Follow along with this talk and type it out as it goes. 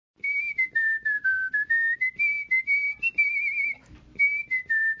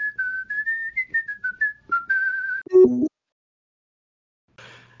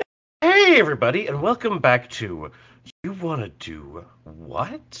everybody, and welcome back to You Wanna Do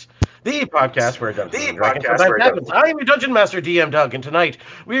What? The podcast where Dungeons and Dragons sometimes happens. I am your Dungeon Master, DM Doug, and tonight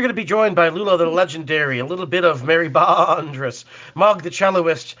we are going to be joined by Lula the Legendary, a little bit of Mary Bondress, Mog the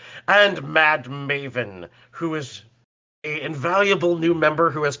Celloist, and Mad Maven, who is an invaluable new member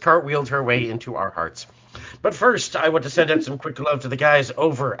who has cartwheeled her way into our hearts. But first, I want to send out some quick love to the guys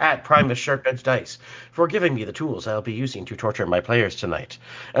over at Primus Sharp Edge Dice for giving me the tools I'll be using to torture my players tonight.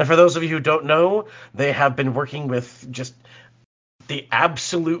 And for those of you who don't know, they have been working with just the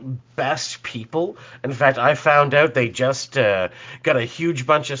absolute best people. In fact, I found out they just got a huge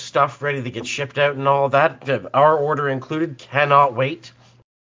bunch of stuff ready to get shipped out and all that. Our order included. Cannot wait.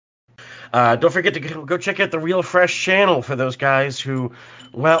 Don't forget to go check out the Real Fresh channel for those guys who,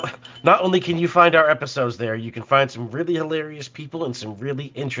 well, not only can you find our episodes there, you can find some really hilarious people in some really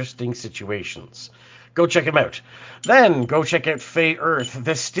interesting situations. Go check them out. Then go check out Fey Earth,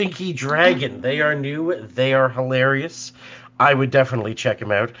 the Stinky Dragon. They are new. They are hilarious. I would definitely check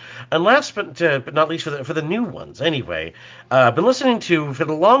them out. And last but not least, for the new ones, anyway, I've been listening to, for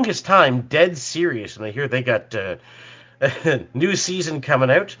the longest time, Dead Serious, and I hear they got a new season coming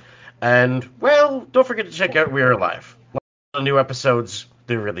out. And, well, don't forget to check out We're Alive. A lot of new episodes,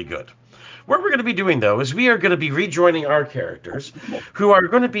 they're really good. What we're going to be doing, though, is we are going to be rejoining our characters, who are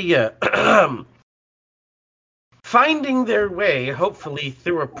going to be finding their way, hopefully,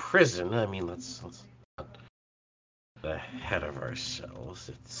 through a prison. I mean, let's not get ahead of ourselves.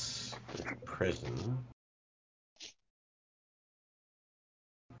 It's a prison.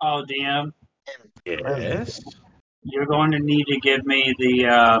 Oh, DM? Yes? You're going to need to give me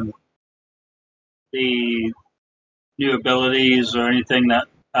the new abilities or anything that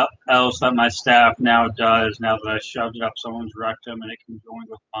else that my staff now does now that I shoved it up someone's rectum and it can join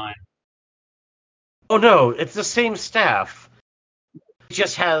with mine. Oh, no, it's the same staff. It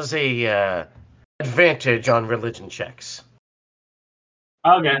just has a advantage on religion checks.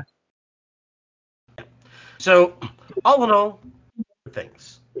 Okay. So, all in all, good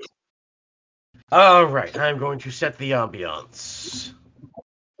things. All right, I'm going to set the ambiance.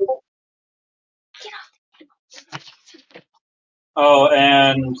 Oh,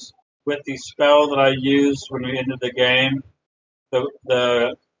 and with the spell that I used when we ended the game,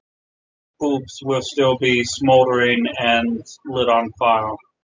 the poops will still be smoldering and lit on fire.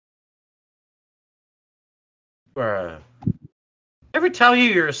 Ever tell you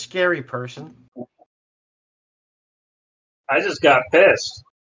you're a scary person? I just got pissed.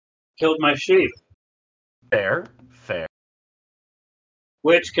 Killed my sheep. Fair.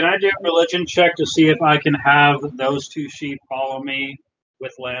 Which, can I do a religion check to see if I can have those two sheep follow me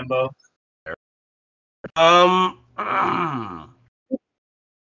with Lambo?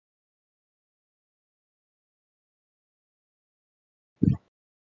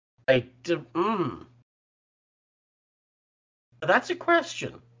 That's a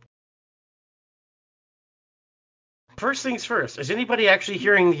question. First things first, is anybody actually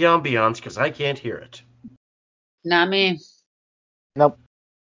hearing the ambiance? Because I can't hear it. Not me. Nope.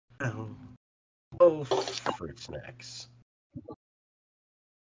 Oh, fruit snacks.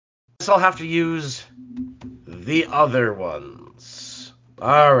 Guess I'll have to use the other ones.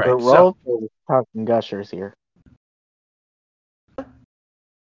 All right. We're talking gushers here.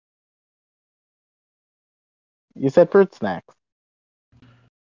 You said fruit snacks.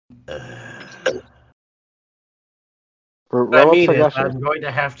 What I mean is I'm going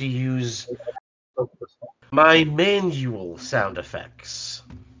to have to use my manual sound effects.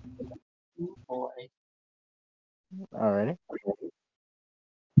 Alrighty.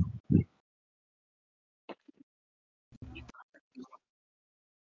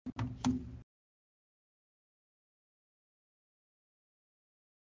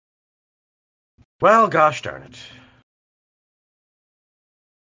 Well, gosh darn it.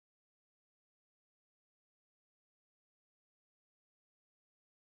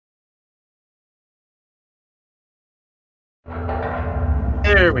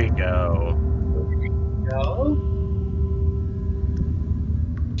 There we go.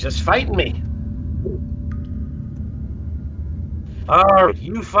 Just fighting me. Alright,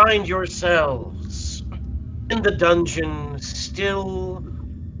 you find yourselves in the dungeon still.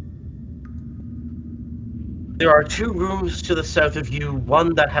 There are two rooms to the south of you,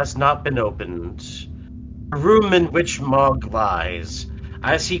 one that has not been opened. A room in which Mog lies,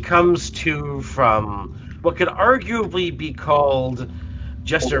 as he comes to from what could arguably be called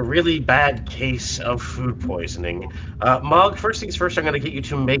just a really bad case of food poisoning. Mog, first things first, I'm going to get you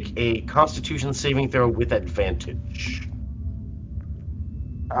to make a Constitution saving throw with advantage.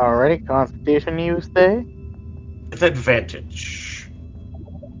 Alrighty, Constitution you say? With advantage.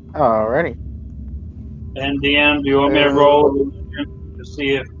 Alrighty. And DM, do you want me to roll to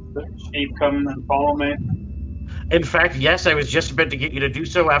see if the sheep come and follow me? In fact, yes, I was just about to get you to do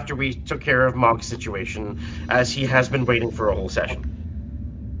so after we took care of Mog's situation, as he has been waiting for a whole session.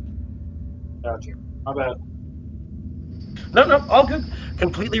 Gotcha. My bad. No, all good.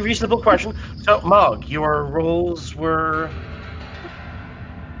 Completely reasonable question. So, Mog, your rolls were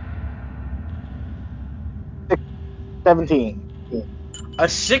 17. a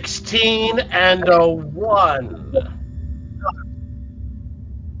 16 and a 1.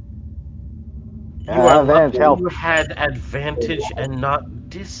 You are Advantage lucky help. you had advantage and not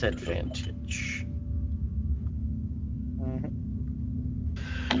disadvantage. Mhm.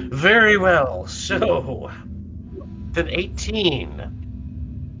 Very well. So, with an 18,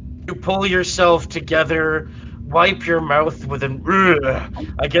 you pull yourself together, wipe your mouth with an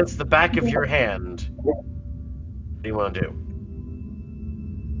against the back of your hand. What do you want to do?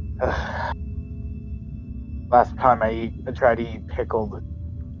 Last time I tried to eat pickled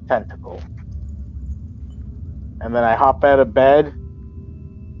tentacle. And then I hop out of bed.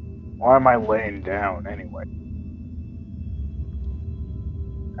 Why am I laying down anyway?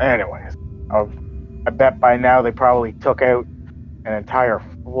 Anyways, I bet by now they probably took out an entire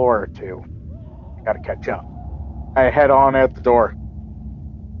floor or two. I gotta catch up. I head on out the door.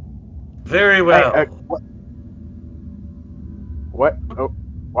 Very Hey, well. what? Oh,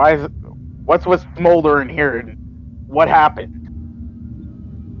 why is it? What's with Smolder in here? And what happened?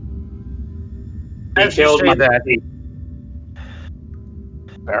 He As you killed say my that, sheep.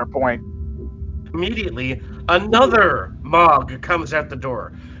 Fair point. immediately another Mog comes at the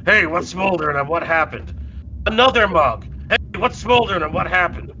door. Hey, what's smoldering and what happened? Another Mog. Hey, what's smoldering and what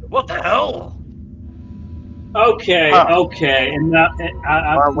happened? What the hell? Okay, Huh? okay. And now,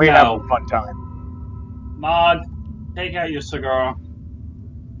 Aren't we having no. a fun time? Mod, take out your cigar.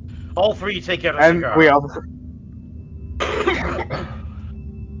 All three take out a And we cigar. all.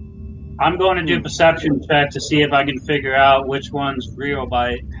 I'm going to do Hmm. perception check to see if I can figure out which one's real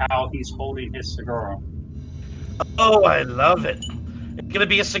by how he's holding his cigar. Oh, I love it. It's going to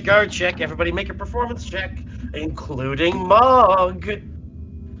be a cigar check. Everybody make a performance check, including Mog.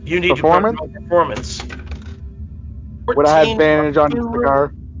 You need to roll Performance? performance. Would I have 14 plus advantage on 2,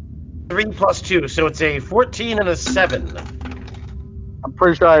 cigar? 3 plus 2. So it's a 14 and a 7. I'm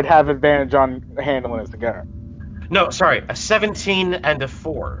pretty sure I'd have advantage on handling a cigar. No, sorry, a 17 and a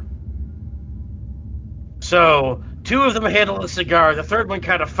 4. So two of them handle the cigar. The third one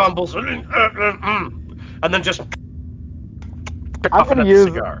kind of fumbles and then just I'm puffing gonna at the use.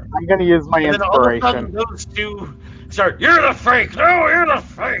 cigar. I'm gonna use my And then all of a inspiration. sudden, those two start, you're the fake! No, you're the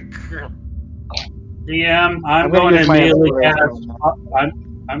fake! DM, I'm gonna use my inspiration on that.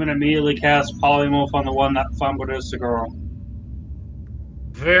 I'm going to immediately cast polymorph on the one that fumbled his cigar.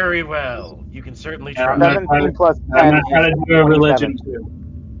 Very well. You can certainly And try. 17 plus I'm 10 going to try is to do a 27. religion too.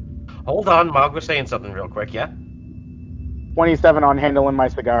 Hold on, Mog was saying something real quick, yeah? 27 on handling my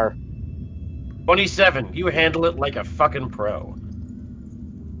cigar. 27. You handle it like a fucking pro.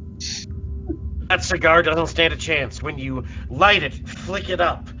 That cigar doesn't stand a chance. When you light it, flick it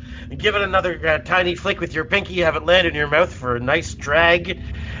up, and give it another tiny flick with your pinky, have it land in your mouth for a nice drag,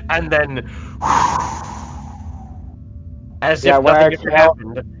 and then as Yeah, if when I nothing ever exhale,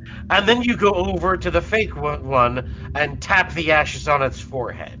 happened. And then you go over to the fake one and tap the ashes on its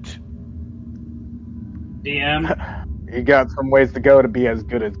forehead. DM, you got some ways to go to be as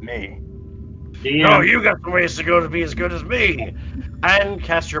good as me. No, DM. you got some ways to go to be as good as me. And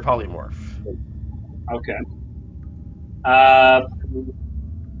cast your polymorph. Okay. Uh,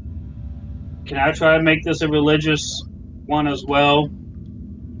 can I try to make this a religious one as well?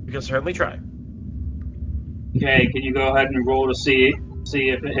 You can certainly try. Okay, can you go ahead and roll to see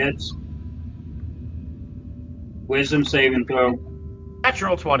if it hits? Wisdom saving throw.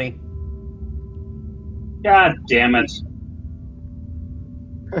 Natural 20. God damn it.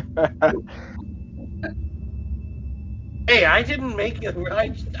 Hey, I didn't make it.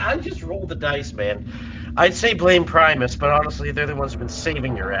 I just rolled the dice, man. I'd say blame Primus, but honestly, they're the ones who've been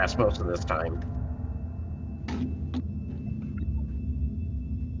saving your ass most of this time.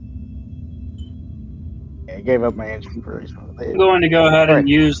 I gave up my inspiration. I'm going to go ahead All right. and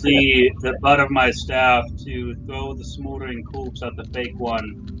use the butt of my staff to throw the smoldering corpse at the fake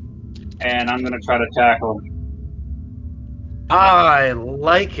one, and I'm going to try to tackle him. I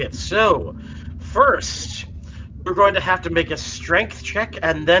like it. So, first, we're going to have to make a strength check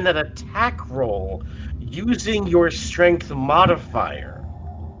and then an attack roll using your strength modifier.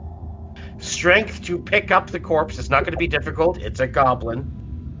 Strength to pick up the corpse is not going to be difficult. It's a goblin,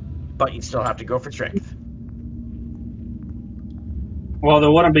 but you still have to go for strength. Well,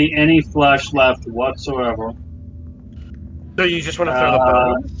 there wouldn't be any flesh left whatsoever. So you just want to throw the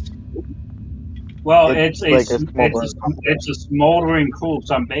bones? Well, It's like a smoldering it's a smoldering corpse.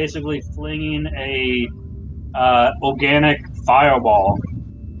 I'm basically flinging a organic fireball.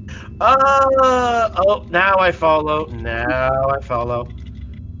 Oh, now I follow. Now I follow.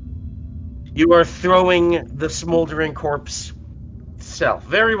 You are throwing the smoldering corpse itself.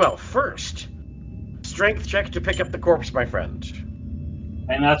 Very well. First, strength check to pick up the corpse, my friend.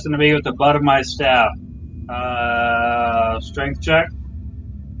 And that's going to be with the butt of my staff. Strength check.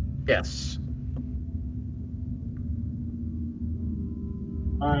 Yes.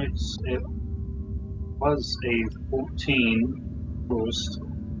 Alright, it was a 14 boost.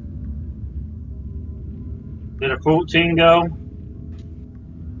 Did a 14 go?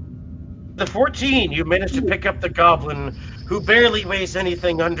 The 14, you managed to pick up the goblin, who barely weighs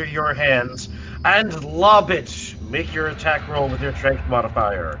anything under your hands, and lob it. Make your attack roll with your strength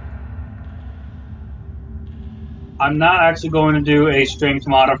modifier. I'm not actually going to do a strength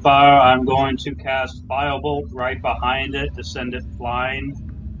modifier. I'm going to cast Firebolt right behind it to send it flying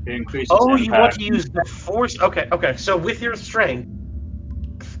to increase its Oh, you want impact. to use the force? Okay. So with your strength,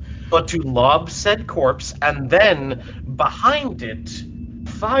 but to lob said corpse, and then behind it,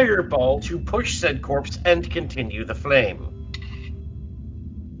 fireball to push said corpse and continue the flame.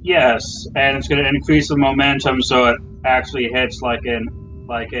 Yes, and it's going to increase the momentum so it actually hits like a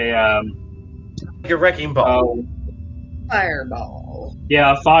Like a wrecking ball. oh Fireball.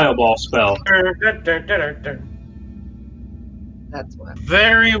 yeah, a fireball spell. That's what.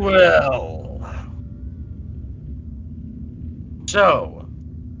 Very well. So,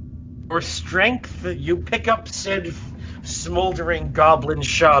 for strength, you pick up said smoldering goblin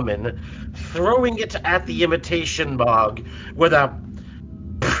shaman, throwing it at the imitation bog with a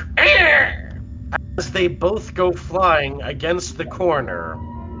as they both go flying against the corner.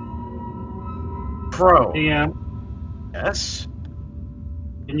 Prone. DM, Yes.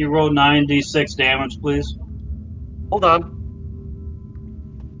 can you roll 9d6 damage, please? Hold on.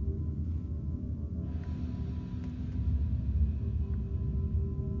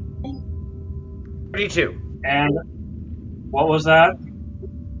 32. And what was that?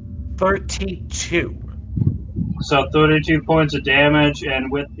 32. So 32 points of damage,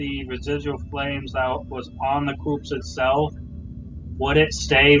 and with the residual flames that was on the corpse itself, would it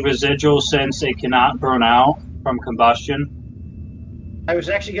stay residual since it cannot burn out from combustion? I was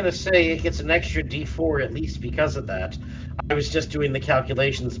actually going to say it gets an extra d4 at least because of that. I was just doing the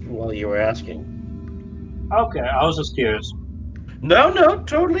calculations while you were asking. Okay, I was just curious. No,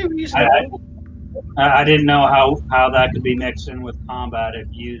 totally I, reasonable. I didn't know how that could be mixed in with combat if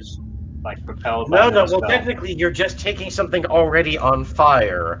used like propelled by No. another Well, spell. technically, you're just taking something already on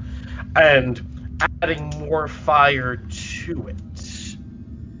fire and adding more fire to it.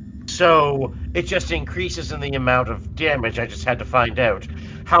 So it just increases in the amount of damage. I just had to find out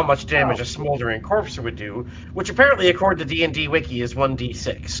how much damage Oh, a smoldering corpse would do, which apparently, according to D&D Wiki, is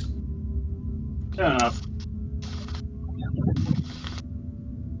 1d6. fair enough.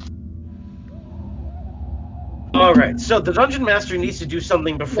 All right, so the dungeon master needs to do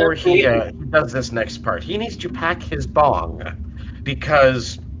something before he does this next part. He needs to pack his bong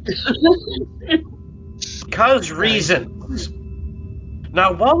because Sorry. reasons.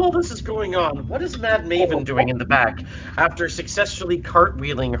 Now, while all this is going on, what is Mad Maven doing in the back after successfully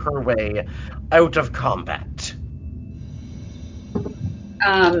cartwheeling her way out of combat?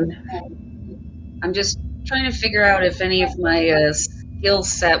 Um, I'm just trying to figure out if any of my skill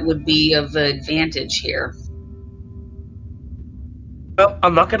set would be of advantage here. Well,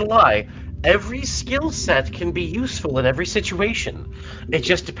 I'm not going to lie. Every skill set can be useful in every situation. It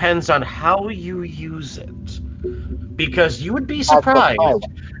just depends on how you use it. Because you would be That's the fire. surprised.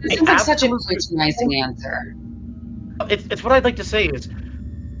 This I seems like such a absolutely. patronizing answer. It's what I'd like to say is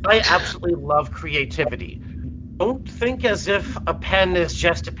I absolutely love creativity. Don't think as if a pen is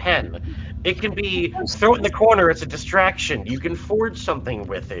just a pen. It can be throw it in the corner, it's a distraction. You can forge something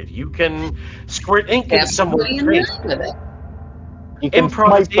with it. You can squirt ink in Stab somebody someone's in the face. eye with it. You can smite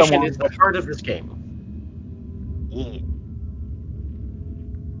Improvisation is someone. the heart of this game. Yeah.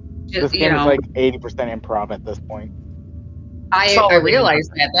 Just, This game is like 80% improv at this point. I Solid 80%. realize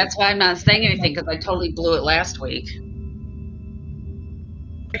that. That's why I'm not saying anything because I totally blew it last week.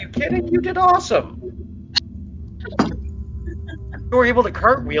 Are you kidding? You did awesome. You were able to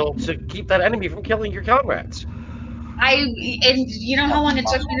cartwheel to keep that enemy from killing your comrades. And you know how long it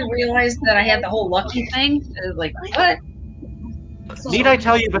took me to realize that I had the whole lucky thing? Like, what? Need I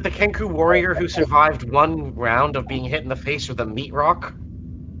tell you about the Kenku warrior who survived one round of being hit in the face with a meat rock?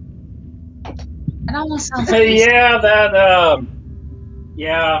 It almost sounds basic. Yeah, that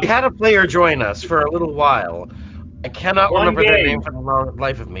Yeah. We had a player join us for a little while. I cannot One remember their name game. for the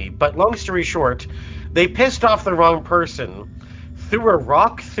life of me, but long story short, they pissed off the wrong person, threw a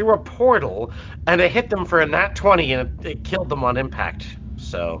rock through a portal, and it hit them for a nat 20, and it killed them on impact.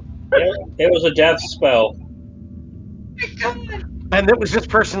 So, It was a death spell. and it was this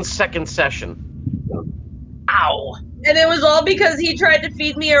person's second session. Ow. And it was all because he tried to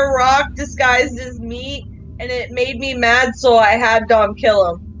feed me a rock disguised as meat, and it made me mad, so I had Dom kill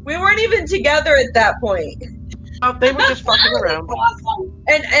him. We weren't even together at that point. They were just fucking around.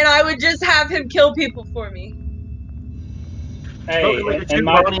 And I would just have him kill people for me. Hey, Spoken like a true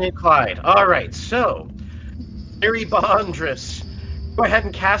Bonnie and Clyde. All right, so Mary Bondress, go ahead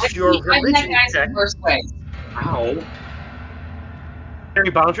and cast your I'm that religion guy's check. in first place. Ow.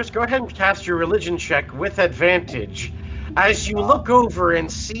 Mary Bondress, go ahead and cast your religion check with advantage. As you look over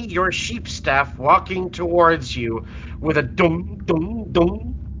and see your sheep staff walking towards you with a dum dum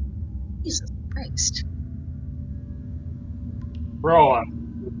dum. Jesus Christ. Rolling.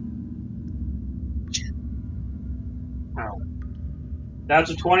 Ow. That's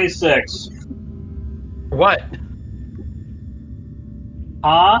a 26. What?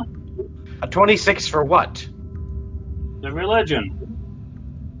 Huh? A 26 for what? The religion.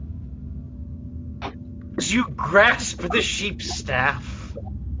 As you grasp the sheep staff,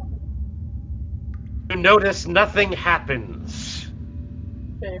 you notice nothing happens.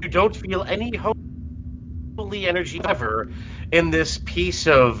 You don't feel any holy energy ever in this piece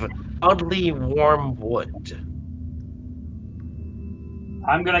of oddly warm wood.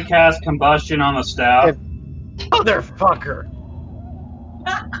 I'm gonna cast combustion on the staff. Motherfucker!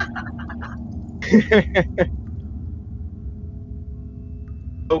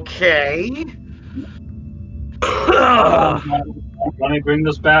 Okay. Hold on. Let me bring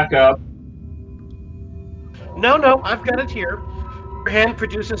this back up. No, I've got it here. Your hand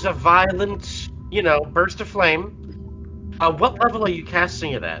produces a violent, burst of flame. What level are you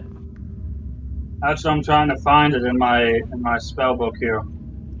casting it at? Actually, I'm trying to find it in my spell book here.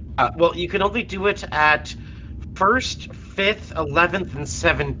 Well, you can only do it at 1st, 5th, 11th, and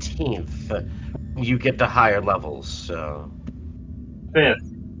 17th. You get the higher levels, so. 5th.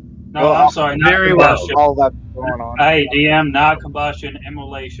 No, Well, I'm sorry, not Very well. combustion. all that's going on. Hey, DM, not combustion,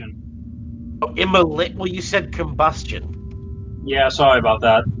 immolation. Oh, immolate. Well, you said combustion. Yeah, sorry about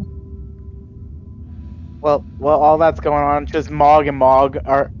that. Well, all that's going on. Just Mog and Mog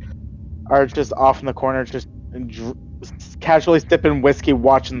are just off in the corner, just casually sipping whiskey,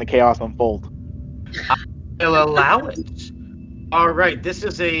 watching the chaos unfold. I'll allow it. All right, this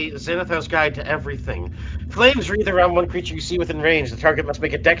is a Xanathos guide to everything. Flames wreathe around one creature you see within range. The target must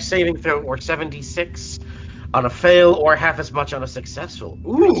make a dex saving throw or 76 on a fail or half as much on a successful.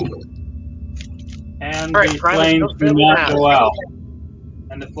 Ooh. And All right, the Primus, flames don't do fail me not now. go out.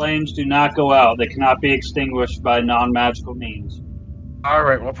 And the flames do not go out. They cannot be extinguished by non-magical means. All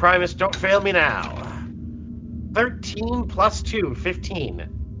right, well, Primus, don't fail me now. 13 plus 2,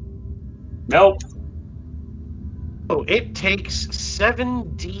 15. Nope. Oh, it takes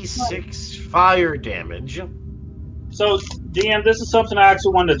 7d6 fire damage. So, DM, this is something I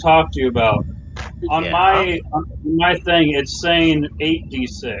actually wanted to talk to you about. On Yeah. my thing, it's saying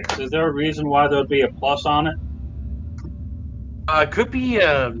 8d6. Is there a reason why there would be a plus on it? It could be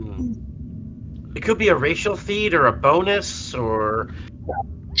a racial feed or a bonus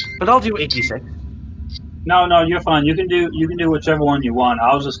but I'll do 8d6. No, you're fine. You can do whichever one you want.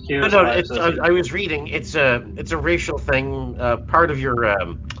 I was just curious No, why it says. I was reading. It's a racial thing. Part of your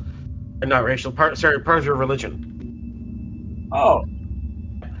not racial part. Sorry, part of your religion. Oh,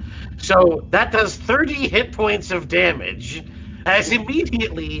 So that does 30 hit points of damage. As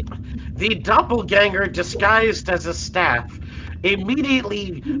immediately the doppelganger disguised as a staff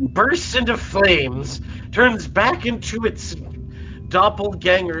immediately bursts into flames, turns back into its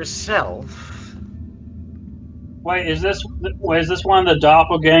doppelganger self. wait, is this one of the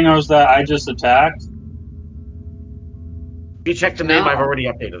doppelgangers that I just attacked? If you check the name, No. I've already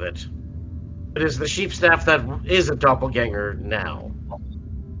updated it. It is the sheep staff that is a doppelganger now.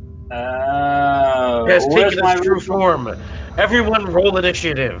 It has Where's taken its my true ritual? form. Everyone roll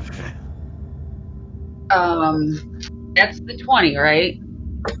initiative. That's the 20, right?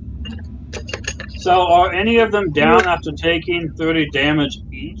 So, are any of them down after taking 30 damage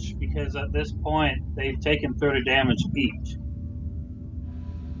each? Because at this point, they've taken 30 damage each.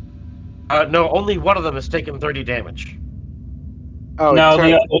 No, only one of them has taken 30 damage. Oh, No,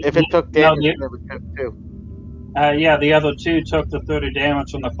 the if it took no, damage, then it would took too. yeah, the other two took the 30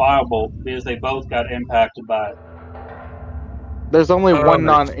 damage from the firebolt because they both got impacted by it. There's only Oh, one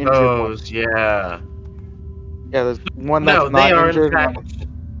I non-injured one. suppose, yeah. Yeah, there's one that's No, they not are in injured. fact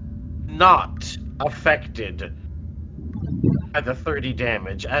not affected by the 30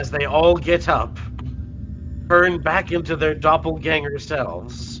 damage as they all get up, turn back into their doppelganger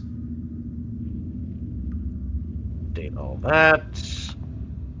selves. Update all that.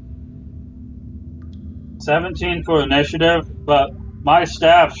 17 for initiative, but my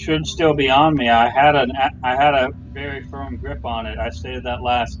staff should still be on me. I had a very firm grip on it. I stated that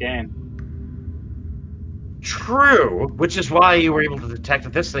last game. True, which is why you were able to detect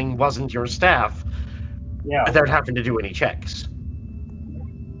that this thing wasn't your staff Yeah. without having to do any checks.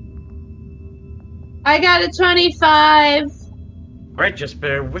 I got a 25. Alright, just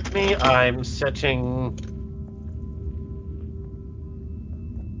bear with me. I'm setting...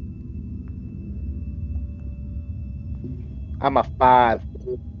 I'm a 5.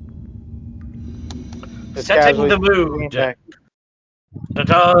 Just Setting casually the bringing mood. back.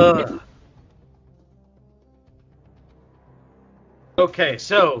 Ta-da! Okay,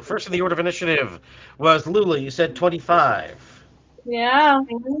 so first in the order of initiative was Lula. You said 25. Yeah.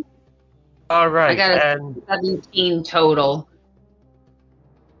 All I right, got a and 17 total.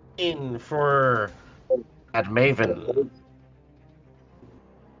 in for at Maven.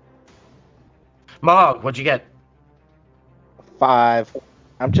 Mog, what'd you get? 5.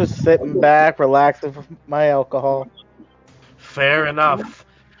 I'm just sitting back, relaxing from my alcohol. Fair enough.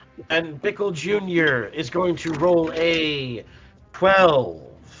 And Bickle Jr. is going to roll a 12.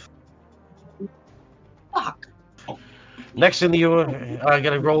 Fuck. Next in the I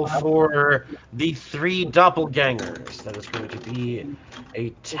got to roll for the 3 doppelgangers. That is going to be a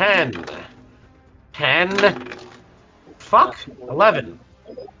 10. 10. Fuck. 11.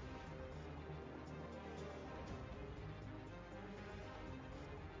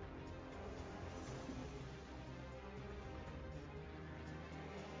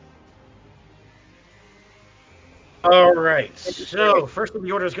 All right. So first in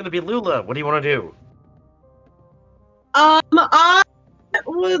the order is going to be Lula. What do you want to do? I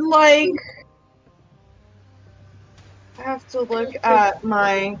would like. I have to look at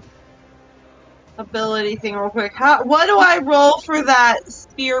my ability thing real quick. What do I roll for that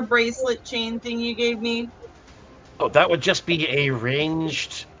spear bracelet chain thing you gave me? Oh, that would just be a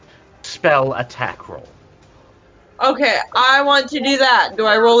ranged spell attack roll. Okay, I want to do that. Do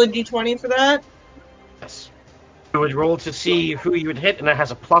I roll a d20 for that? Yes. You would roll to see who you would hit, and it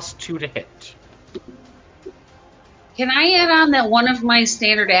has a +2 to hit. Can I add on that one of my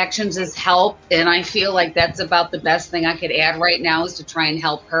standard actions is help, and I feel like that's about the best thing I could add right now is to try and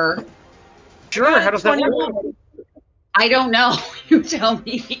help her? Sure, how does that work? 21. I don't know. You tell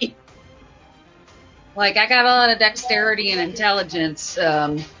me. Like, I got a lot of dexterity and intelligence.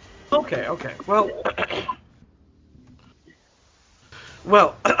 Okay. Well,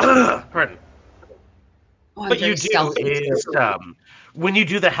 pardon. I'm What you very do stealthy. is, when you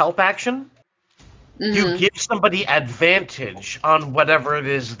do the help action, you Hmm. give somebody advantage on whatever it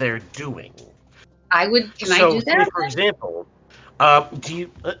is they're doing. Can I So, do say that? for example, do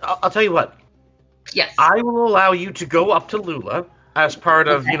you? I'll tell you what. Yes. I will allow you to go up to Lula as part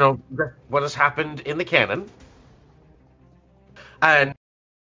of, Okay. what has happened in the canon, and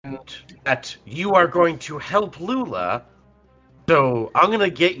that you are going to help Lula. So I'm gonna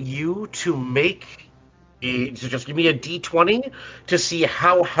get you to so just give me a d20 to see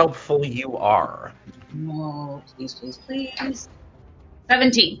how helpful you are. No, please, please, please.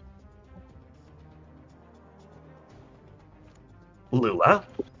 17. Lula,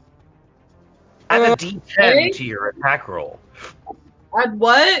 add a d10 Okay. to your attack roll. Add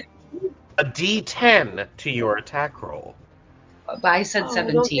what? A d10 to your attack roll. But I said Oh, I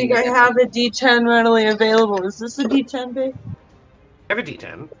 17. don't think I have a d10 readily available. Is this a d10, babe? I have a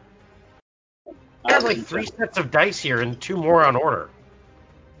d10. I have like 3 sets of dice here and 2 more on order.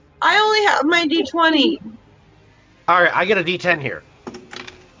 I only have my d20. All right, I get a d10 here.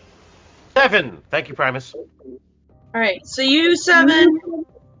 7. Thank you, Primus. Alright, so you 7. Hold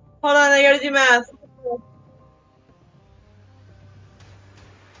on, I gotta do math.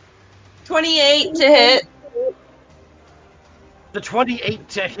 28 to hit. The 28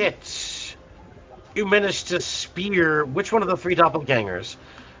 to hit. You managed to spear which one of the 3 doppelgangers?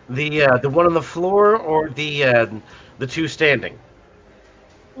 The one on the floor or the 2 standing?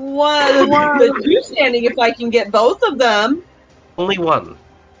 The two standing if I can get both of them. Only one.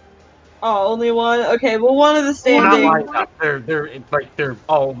 Oh, only one? Okay, well, one of the They're not standing. lined up. They're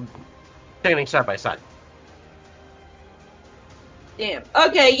all standing side by side. Damn.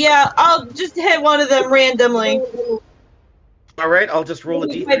 Okay, yeah, I'll just hit one of them randomly. All right, I'll just roll a I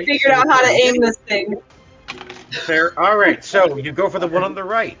d3 to figured see out which how one to you aim hit. this thing. Fair. All right, so you go for the one on the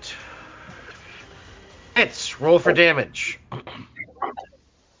right. Hits. Roll for damage.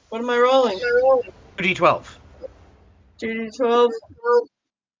 What am I rolling? 2d12. 2d12.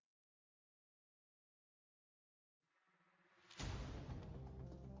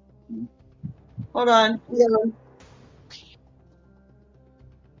 Hold on.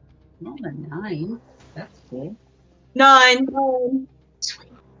 Not a 9. That's cool. 9.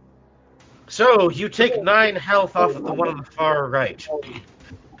 So you take 9 health off of the one on the far right.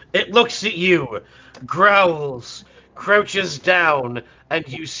 It looks at you, growls, crouches down, and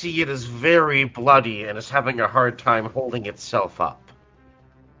you see it is very bloody and is having a hard time holding itself up.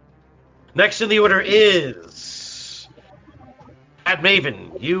 Next in the order is at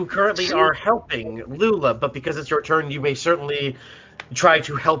Maven. You currently are helping Lula, but because it's your turn, you may certainly try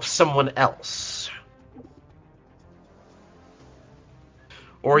to help someone else.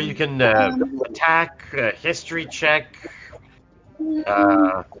 Or you can attack, history check.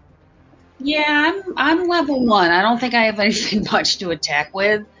 Yeah, I'm level 1. I don't think I have anything much to attack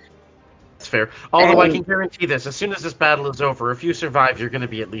with. That's fair. Although I can guarantee this, as soon as this battle is over, if you survive, you're going to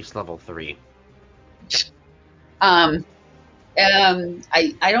be at least level 3. I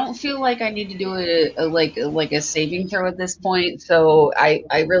don't feel like I need to do a saving throw at this point, so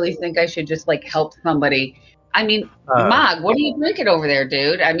I really think I should just help somebody. I mean, Mog, what are you drinking over there,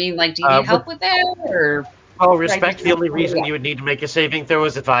 dude? I mean, do you need help with that, or? Well, respect, the only reason you would need to make a saving throw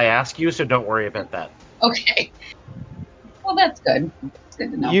is if I ask you, so don't worry about that. Okay. Well, that's good. It's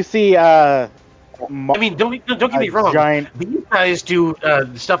good to know. You see, I mean, don't get me wrong. Giant... These guys do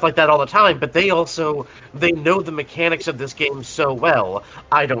stuff like that all the time, but they know the mechanics of this game so well.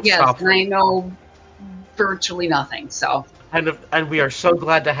 I don't stop them. Yes, and I know virtually nothing, so. And we are so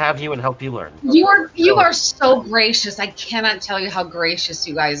glad to have you and help you learn. You are so gracious. I cannot tell you how gracious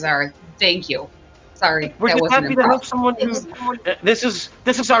you guys are. Thank you. Sorry, we're that just wasn't happy to help someone who. This is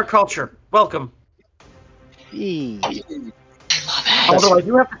our culture. Welcome. I love it. Although I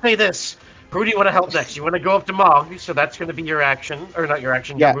do have to say this. Who do you want to help next? You want to go up to Mog, so that's going to be your action, or not your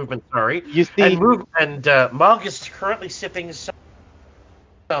action, your movement. Sorry. You see, Mog is currently sipping.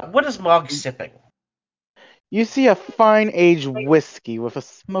 What is Mog sipping? You see a fine aged whiskey with a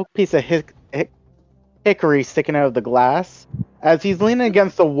smoked piece of hickory sticking out of the glass. As he's leaning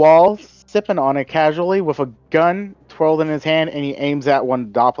against the wall, sipping on it casually with a gun twirled in his hand, and he aims at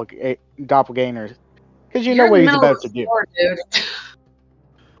one doppelganger. Because you know what he's about to do. Floor, dude.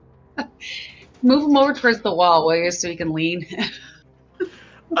 Move him over towards the wall, will you, so he can lean?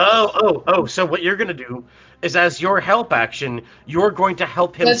 So what you're going to do is, as your help action, you're going to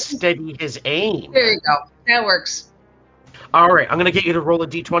help him steady his aim. There you go. That works. All right, I'm going to get you to roll a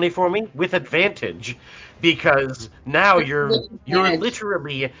d20 for me with advantage, because now you're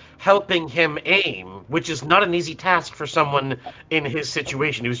literally helping him aim, which is not an easy task for someone in his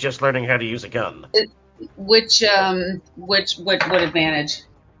situation who's just learning how to use a gun. Which advantage?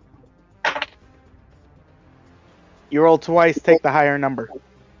 You roll twice, take the higher number.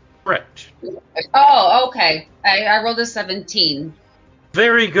 Correct. Oh, okay. I rolled a 17.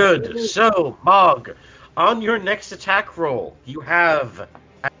 Very good. So, Mog, on your next attack roll, you have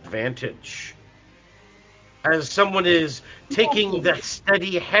advantage. As someone is taking the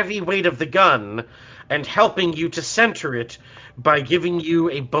steady, heavy weight of the gun and helping you to center it by giving you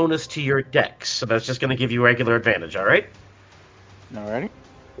a bonus to your dex. So that's just going to give you regular advantage, all right? Alrighty.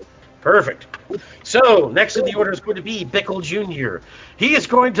 Perfect. So, next in the order is going to be Bickle Jr. He is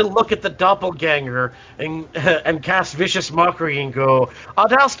going to look at the doppelganger and cast vicious mockery and go,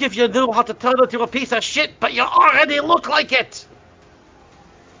 I'd ask if you knew how to turn into a piece of shit, but you already look like it!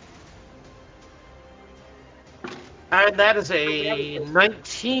 And that is a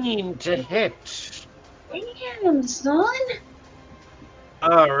 19 to hit. Damn, son.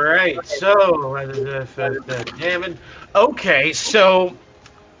 All right, so damn it. Okay, so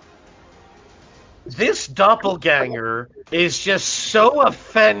this doppelganger is just so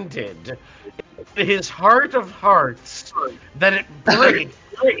offended in his heart of hearts that it breaks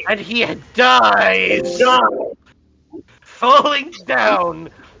and he dies, falling down,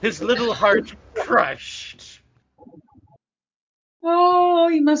 his little heart crushed. Oh,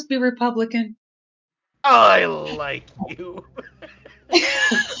 you must be Republican. I like you.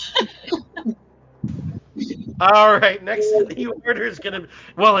 All right, next in the order is gonna.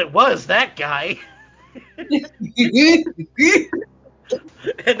 Well, it was that guy. And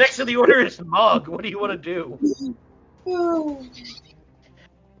next in the order is Mog. What do you want to do?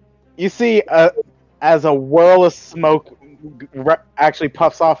 You see, as a whirl of smoke actually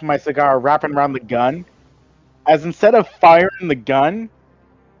puffs off my cigar, wrapping around the gun, as instead of firing the gun,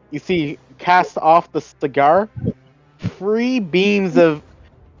 you see, cast off the cigar, 3 beams of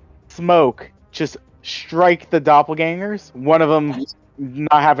smoke just strike the doppelgangers. One of them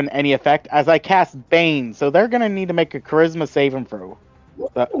not having any effect as I cast Bane, so they're gonna need to make a charisma saving throw.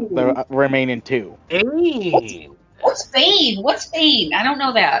 The remaining two. Hey. What's Bane? What's Bane? I don't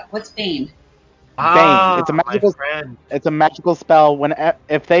know that. What's Bane? Bane. It's a My magical. friend. It's a magical spell.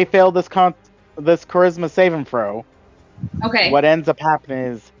 If they fail this charisma saving throw, Okay. what ends up happening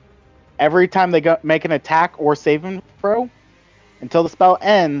is every time they make an attack or saving throw, until the spell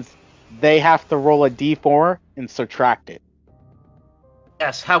ends, they have to roll a d4 and subtract it.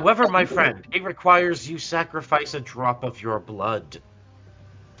 Yes, however, my friend, it requires you sacrifice a drop of your blood.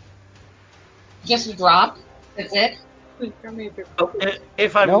 Just a drop? That's it?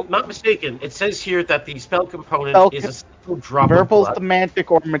 If I'm Nope. not mistaken, it says here that the spell component is a single drop of Verbal, blood. semantic,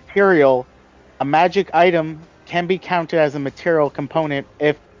 or material. A magic item can be counted as a material component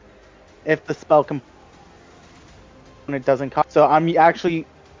if the spell component doesn't cost. So I'm actually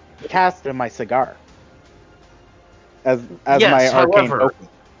casting my cigar as my arcane however, focus.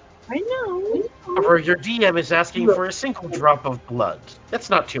 I know. However, your DM is asking for a single drop of blood. That's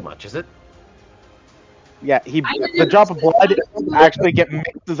not too much, is it? Yeah, the drop of blood actually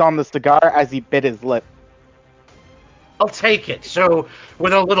mixes on the cigar as he bit his lip. I'll take it. So,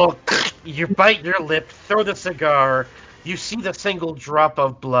 with a little, you bite your lip, throw the cigar, you see the single drop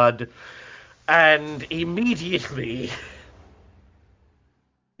of blood, and immediately,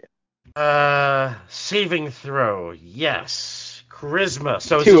 saving throw, yes. Charisma,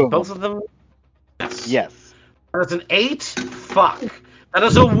 so is Two this of both them. of them? Yes. Yes. That's an 8? Fuck. That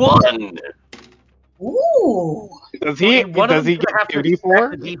is a 1! Ooh. Does he One of them's get gonna have to 2d4?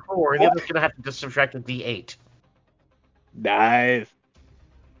 subtract a D4, and the other's gonna have to just subtract a D8. Nice.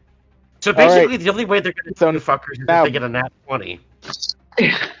 So basically, the only way they're gonna So do fuckers is now- if they get a nat 20.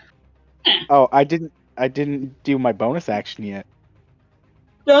 Oh, I didn't do my bonus action yet.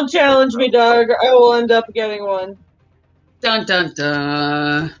 Don't challenge me, Doug. I will end up getting one. Dun dun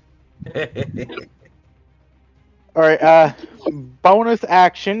dun. All right, bonus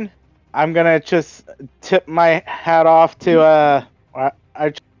action. I'm gonna just tip my hat off to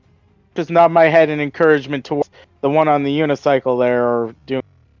I just nod my head in encouragement towards the one on the unicycle there, or doing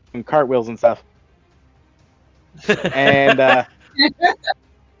cartwheels and stuff. And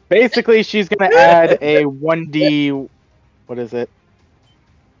basically, she's gonna add a 1d. What is it?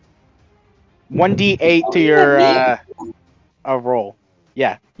 1d8 to your roll.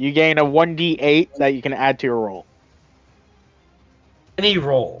 Yeah, you gain a 1d8 that you can add to your roll. Any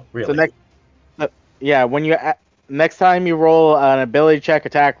roll, really. So when you next time you roll an ability check,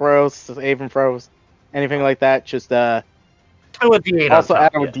 attack rolls, saving throws, anything like that, just Throw a D8 also on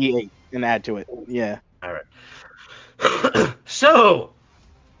top, add a d8 and add to it. Yeah. All right. So,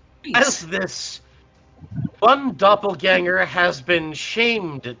 as this one doppelganger has been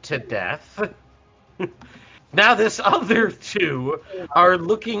shamed to death, now this other two are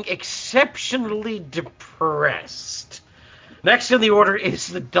looking exceptionally depressed. Next in the order is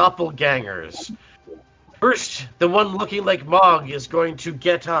the doppelgangers. First, the one looking like Mog is going to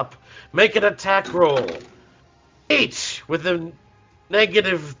get up, make an attack roll. 8 with a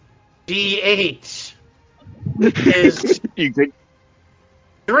negative D8 is You could.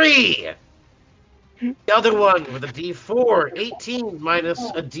 3. The other one with a D4, 18 minus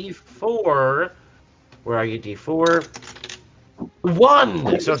a D4. Where are you, D4?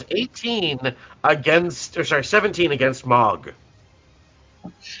 1. So it's 18 against, 17 against Mog.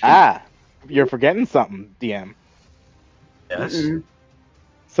 You're forgetting something, DM. Yes. Mm-mm.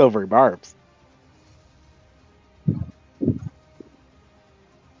 Silvery barbs.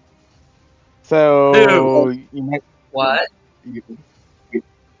 So you might. What?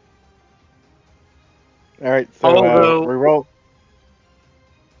 All right. So reroll.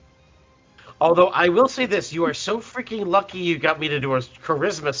 Although I will say this, you are so freaking lucky you got me to do a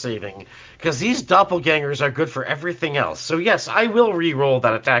charisma saving, because these doppelgangers are good for everything else. So yes, I will re-roll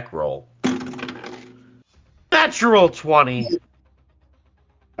that attack roll. Natural 20.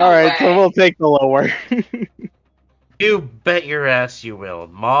 All right, so we'll take the lower. You bet your ass you will.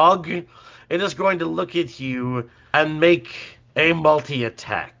 Mog, it is going to look at you and make a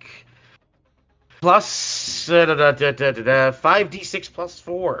multi-attack. Plus 5d6 plus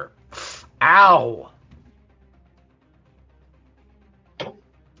 4. Ow.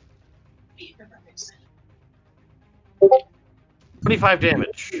 25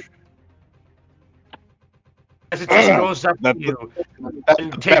 damage. As it just goes up to you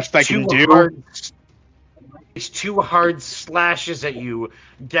and takes two hard slashes at you,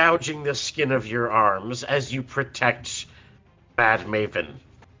 gouging the skin of your arms as you protect Mad Maven.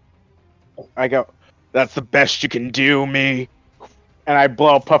 I go, that's the best you can do, me. and I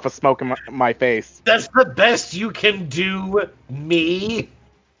blow a puff of smoke in my face. That's the best you can do, me?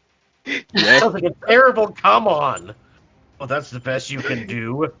 Yes. Sounds like a terrible come on. Well, that's the best you can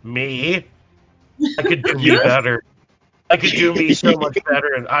do, me? I could do me better. I could do me so much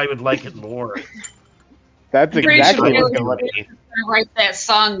better, and I would like it more. That's I'm pretty exactly sure what's Taylor going Swift's gonna write that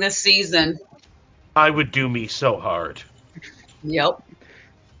song this season. I would do me so hard. Yep.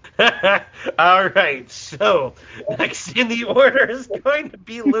 All right, so next in the order is going to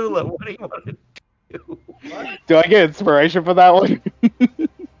be Lula. What do you want to do? Do I get inspiration for that one?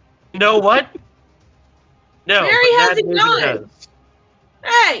 You know what? No, Mary but hasn't Mad Movie gone. does.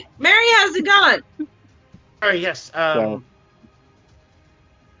 Hey, Mary hasn't gone. Sorry, yes. So-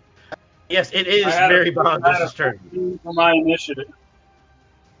 Yes, it is I had Mary a Bond's turn. for my initiative.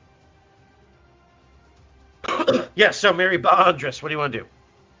 Yes, so Mary Bondress, what do you want to do?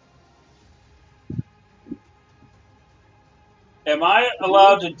 Am I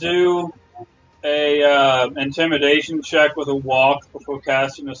allowed to do a intimidation check with a walk before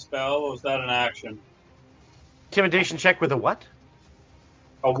casting a spell, or is that an action? Intimidation check with a what?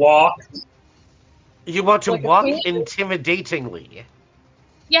 A walk? You want to Like a walk queen? intimidatingly.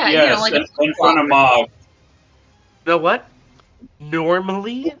 Yeah, Yes, like in front of Mog. You know what?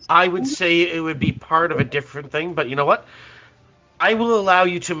 Normally, I would say it would be part of a different thing, but you know what? I will allow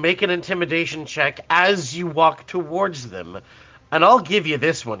you to make an intimidation check as you walk towards them, and I'll give you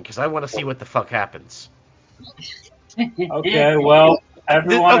this one because I want to see what the fuck happens. Okay, well,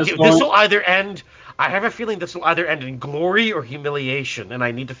 everyone is This going. will either end. I have a feeling this will either end in glory or humiliation, and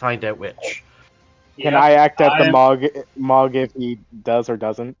I need to find out which. Can Yep, I act as the I'm, Mog if he does or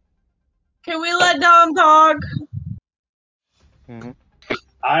doesn't? Can we let Dom talk? Mm-hmm.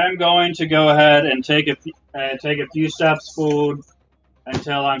 I'm going to go ahead and take a few steps forward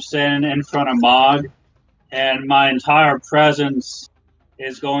until I'm standing in front of Mog, and my entire presence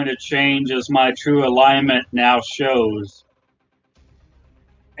is going to change as my true alignment now shows.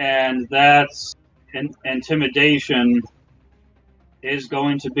 And that's intimidation is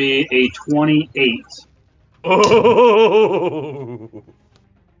going to be a 28. Oh!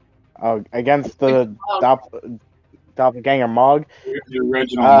 Against the doppelganger Mog. The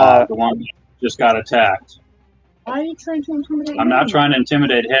original Mog, the one that just got attacked. Why are you trying to intimidate I'm not trying to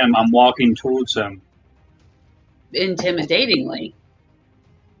intimidate him. I'm walking towards him. Intimidatingly.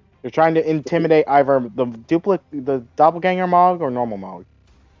 You're trying to intimidate either the doppelganger Mog or normal Mog.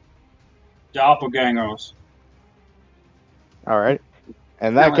 Doppelgangers. All right.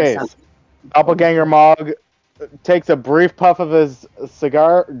 In That that was case, something. doppelganger Mog takes a brief puff of his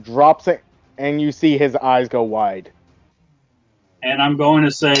cigar, drops it, and you see his eyes go wide. And I'm going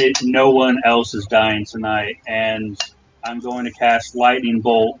to say no one else is dying tonight. And I'm going to cast Lightning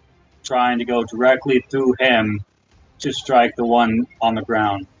Bolt, trying to go directly through him to strike the one on the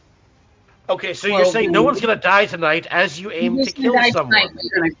ground. Okay, so you're saying no one's gonna die tonight as you aim to kill someone.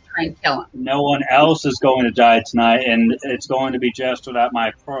 You're gonna try and kill him. No one else is going to die tonight, and it's going to be gestured at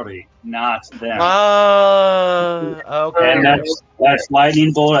my party, not them. Okay. And that's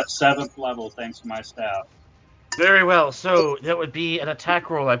Lightning Bolt at 7th level, thanks to my staff. Very well. So that would be an attack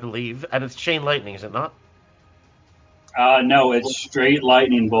roll, I believe, and it's chain lightning, is it not? No, it's straight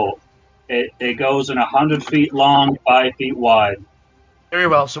Lightning Bolt. It goes in 100 feet long, 5 feet wide. Very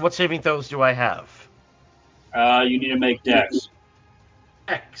well. So what saving throws do I have? You need to make Dex.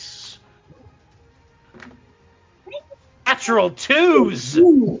 X. Natural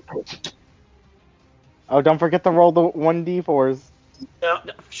 2s. Oh, don't forget to roll the 1d4s. No,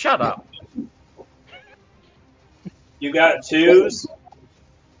 shut up. You got 2s?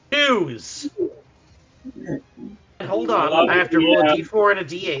 2s. Hold I on. love I have to it, roll a yeah. d4 and a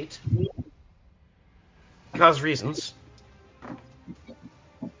d8. Because reasons.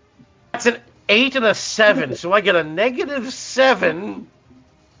 That's an 8 and a 7, so I get a -7.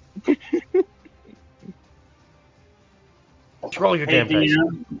 Roll your Hey, damn dice.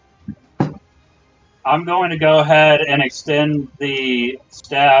 DM, I'm going to go ahead and extend the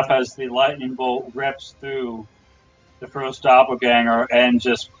staff as the lightning bolt rips through the first doppelganger and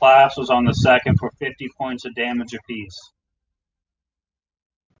just plasters on the second for 50 points of damage apiece.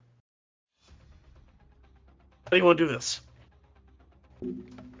 How do you want to do this?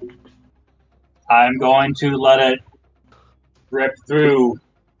 I'm going to let it rip through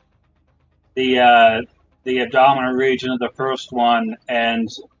the abdominal region of the first one and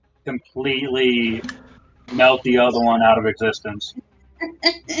completely melt the other one out of existence.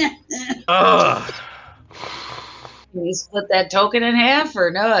 Ugh. Can you split that token in half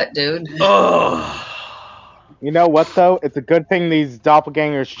or not, dude? Ugh. You know what, though? It's a good thing these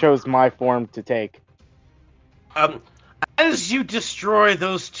doppelgangers chose my form to take. I As you destroy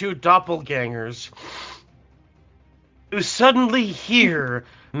those two doppelgangers, you suddenly hear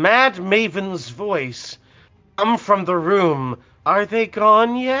Mad Maven's voice come from the room. Are they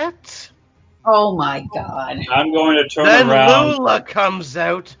gone yet? Oh my god. I'm going to turn Then around. Lula comes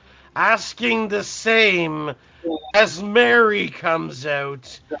out, asking the same as Mary comes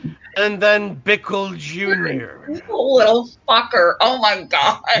out, and then Bickle Jr. Little fucker. Oh my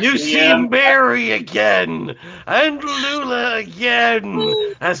god. You see Mary again, and Lula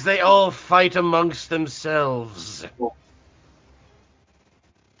again, as they all fight amongst themselves.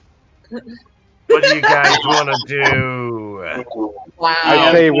 What do you guys want to do? Wow.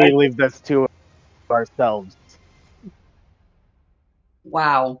 I say we leave this to ourselves.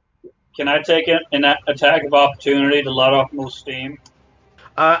 Wow. Can I take an attack of opportunity to let off more steam?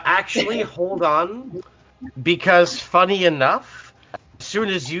 Actually, hold on, because funny enough, as soon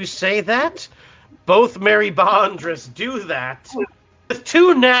as you say that, both Mary Bondress do that with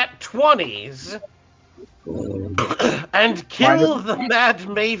two nat 20s and kill the Mad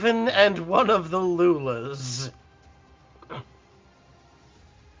Maven and one of the Lulas.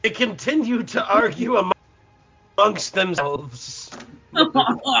 They continue to argue amongst themselves.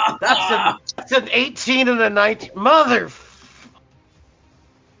 That's an 18 and a 19.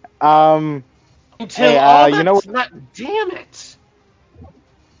 Until all you know that's not. Damn it.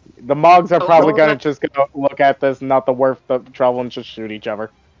 the Mogs are probably All gonna that, just go look at this, not the worth the trouble, and just shoot each other.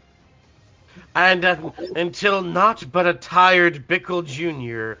 and until not but a tired Bickle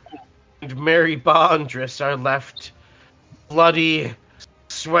Jr. and Mary Bondress are left bloody,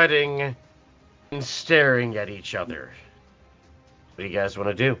 sweating, and staring at each other. What do you guys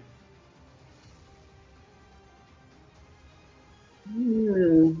want to do?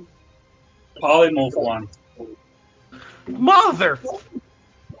 Polymorph one. Mother!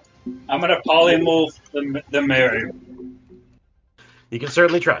 I'm going to polymorph the Mary. You can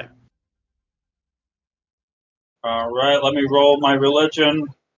certainly try. Alright, let me roll my religion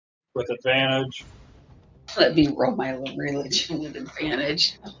with advantage. Let me roll my religion with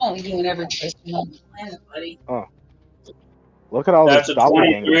advantage. Oh, you ain't ever trust me on the planet, buddy. Oh, look at all That's this a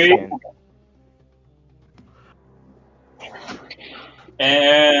doppelganger 23. skin.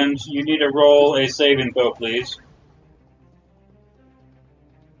 And you need to roll a saving throw, please.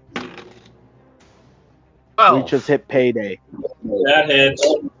 We just hit payday. That hits.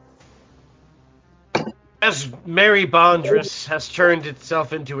 As Mary Bondress has turned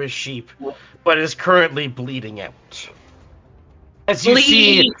itself into a sheep, but is currently bleeding out. As you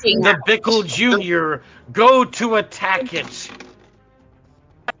see the Bickle Jr. go to attack it.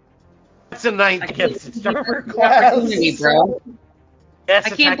 That's a 9 against its armor class. Bro. Yes, I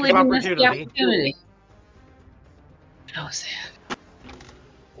can't believe attack of you missed the opportunity. opportunity. How was that?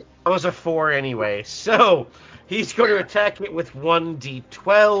 That was a 4 anyway. So, he's going to attack it with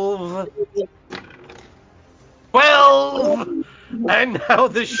 1d12. 12! And now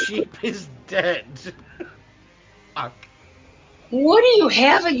the sheep is dead. Fuck. What do you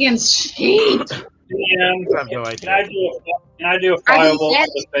have against sheep? And I have no idea. can I do a firebolt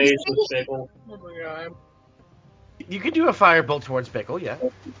to the face with Bickle? Oh my god. You can do a firebolt towards Bickle, yeah.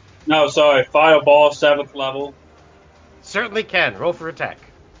 No, sorry, fireball, 7th level. Certainly can. Roll for attack.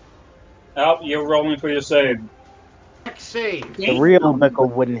 Oh, you're rolling for your save. Attack save. The real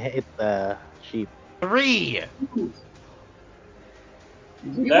Bickle wouldn't hit the sheep. 3.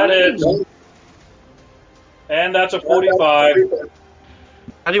 That is. And that's a 45.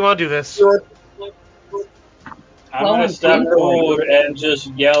 How do you want to do this? I'm going to step forward and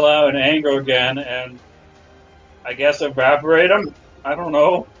just yell out in anger again and I guess evaporate him? I don't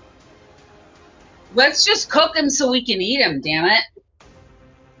know. Let's just cook him so we can eat him, damn it.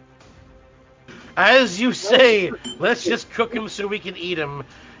 As you say, let's just cook him so we can eat him.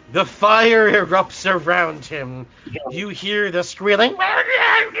 The fire erupts around him. You hear the squealing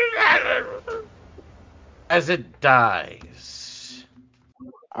as it dies.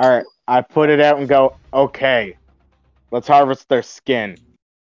 Alright, I put it out and go, okay, let's harvest their skin.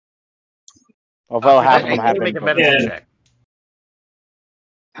 Although half of them have been make a cooked. medicine check.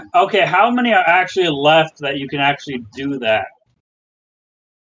 Okay, how many are actually left that you can actually do that?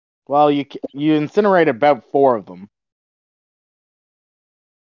 Well, you incinerate about 4 of them.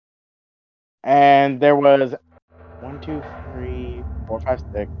 And there was 1, 2, 3, 4, 5,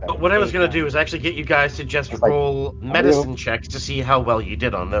 6, 7, But what I was 8, going to 9. do is actually get you guys to just It's like, roll medicine checks to see how well you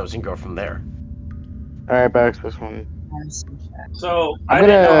did on those and go from there. Alright, back to this one. So I'm I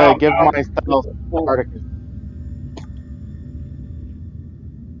didn't know gonna how. give myself bardic.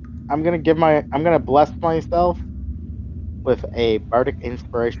 I'm gonna bless myself with a bardic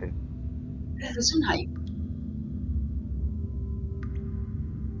inspiration. This one,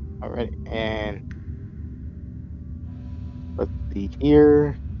 Alright, and let's see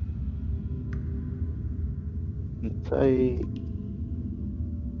here. Insight,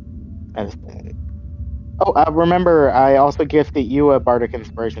 medicine. Oh, remember, I also gifted you a Bardic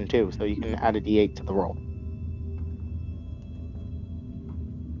Inspiration too, so you can add a D8 to the roll.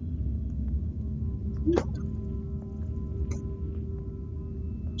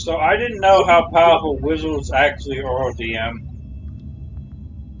 So I didn't know how powerful wizards actually are, DM.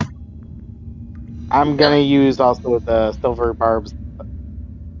 I'm gonna use also the silver barbs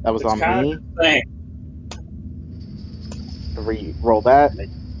that was It's on kind of me insane. to re-roll that.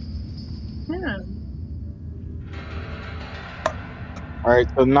 Yeah. Alright,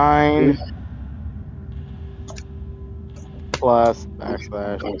 so 9 plus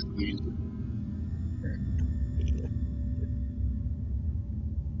backslash.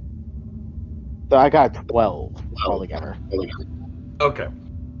 So I got 12 altogether. Okay.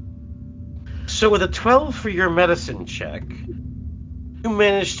 So with a 12 for your medicine check, you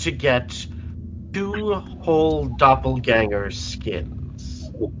managed to get 2 whole doppelganger skins.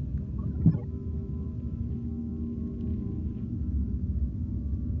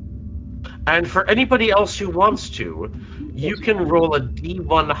 And for anybody else who wants to, you can roll a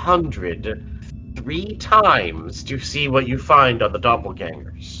D100 3 times to see what you find on the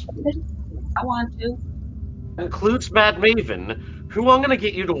doppelgangers. I want to. That includes Mad Maven, who I'm going to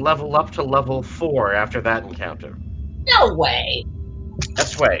get you to level up to level 4 after that encounter. No way.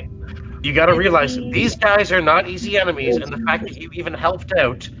 That's way. You got to realize these guys are not easy enemies, and the fact that you even helped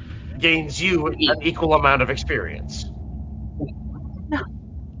out gains you an equal amount of experience.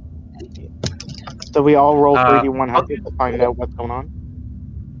 So we all roll Uh, 3D100 to find out what's going on.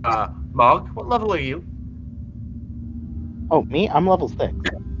 Mog, what level are you? Oh, me? I'm level 6.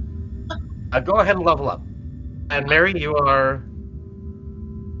 Go ahead and level up. And Mary, you are...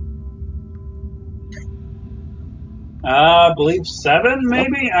 I believe 7,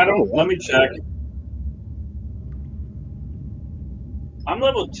 maybe? I don't. Oh, Let me check. I'm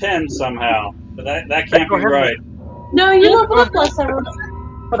level 10 somehow, but that can't Go be ahead and... right. No, you Go leveled up ahead. last time.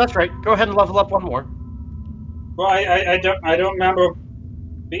 Oh, that's right. Go ahead and level up one more. Well, I don't remember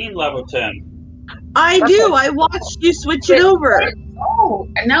being level 10. I That's do. fine. I watched you switch it over. Oh,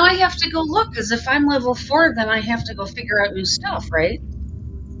 and now I have to go look, because if I'm level 4, then I have to go figure out new stuff, right?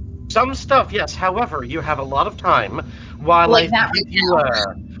 Some stuff, yes. However, you have a lot of time while I Like not give right you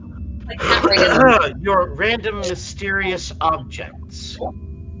now. Like not right in the your random mysterious objects. You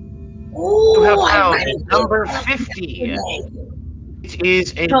have Oh, I found read number it 50. yesterday. It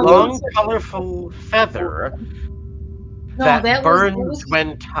is a No, long, colorful feather no, that that was burns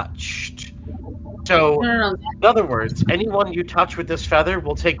when touched. So, no. in other words, anyone you touch with this feather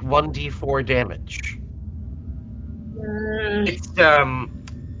will take 1d4 damage. Mm,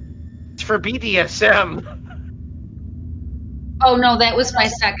 It's for BDSM. oh no, that was my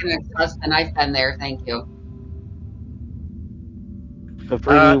second ex-husband. I've been there. Thank you. the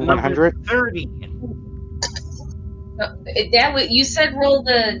Number 3D100? 30. No, that was, you said roll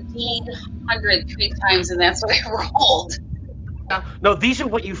the D100 3 times, and that's what I rolled. No, these are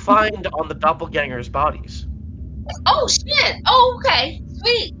what you find on the doppelgangers' bodies. Oh shit! Oh, okay,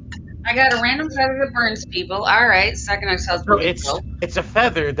 sweet. I got a random feather that burns people. All right, second So ex-husband we killed. it's a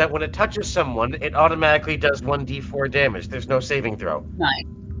feather that when it touches someone, it automatically does 1d4 damage. There's no saving throw. Nice,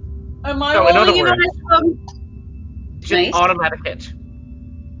 Am I So in other rolling it words, on? it's an nice. automatic hit.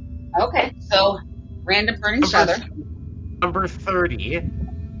 Okay, so random burning Number feather. number 30,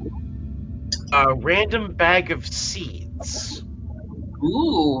 a random bag of seeds,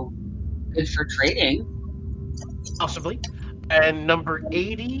 Ooh, good for trading. possibly. And number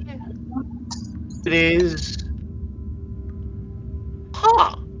 80, it is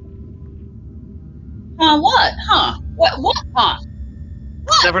huh. Huh? What? Huh? What? What? Huh?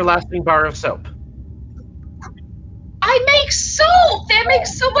 What? Everlasting bar of soap. I make soap. That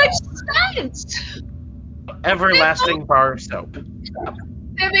makes so much sense. That's so, Everlasting bar of soap.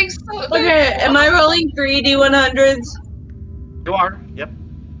 that makes so. Okay, am I rolling 3D100s? You are. Yep.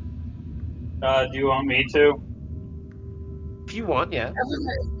 Do you want me to? If you want, yeah.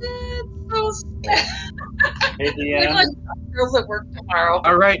 That's so. Hey, We'd DM. like girls at work tomorrow.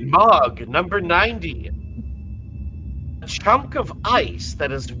 All right, Mog, number 90. A chunk of ice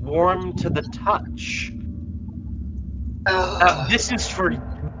that is warm to the touch. This is for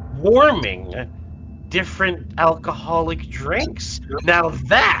warming different alcoholic drinks. Now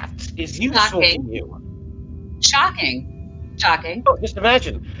that is useful to Shocking. you. Shocking. Shocking. Oh, just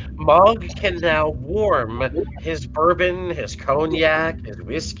imagine, Mog can now warm his bourbon, his cognac, his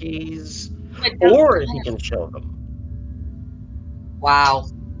whiskeys, It doesn't. or he can chill them. Wow.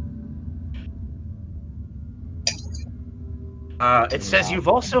 It says you've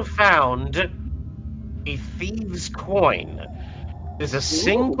also found a thieves' coin. It's a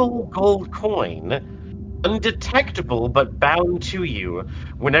single gold coin, undetectable but bound to you.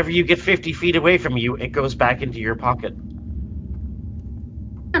 Whenever you get 50 feet away from you, it goes back into your pocket.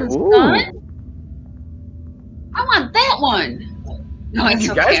 Son, Ooh. I want that one. No, it's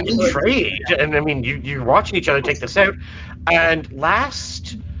You okay. guys I'm can really- trade, and I mean, you're watching each other take this out. And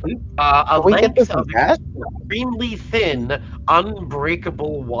last, a Can we get length this of back? extremely thin,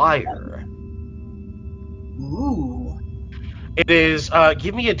 unbreakable wire. Ooh. It is,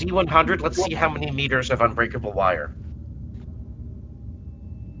 give me a D100. Let's see how many meters of unbreakable wire.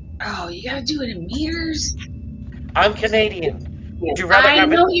 Oh, you gotta do it in meters? I'm Canadian. Would you rather I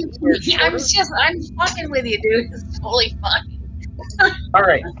have it know you. or I'm shorter? fucking with you, dude. It's totally fine. All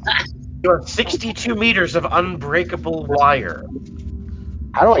right. You have 62 meters of unbreakable wire.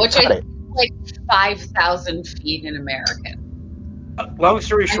 How do I Which I cut think it? is like 5,000 feet in American. Long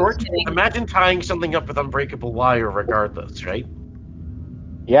story I'm short, kidding. imagine tying something up with unbreakable wire regardless, right?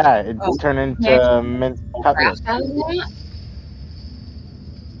 Yeah, it Oh, turned man, into minced craft cutlets. out of that?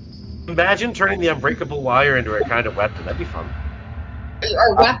 Imagine turning the unbreakable wire into a kind of weapon. That'd be fun.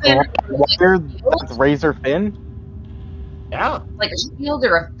 Or A weapon, bright or like wire a shield? that's razor thin? Yeah. Like a shield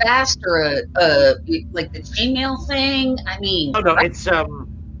or a vest or a like the chainmail thing? I mean, Oh no,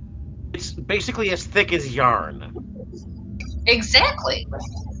 it's basically as thick as yarn. exactly.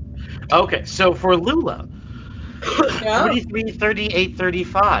 Okay, so for Lula, Yeah. 33, 38,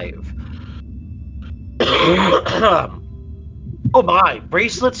 35. Oh my,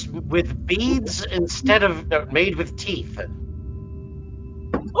 bracelets with beads instead of made with teeth. Ooh,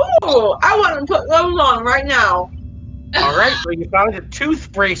 I want to put those on right now. All right, so you found a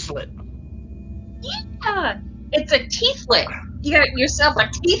tooth bracelet. Yeah, it's a teethlet. You got yourself a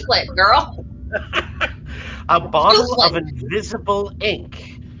teethlet, girl. A bottle Toothless. of invisible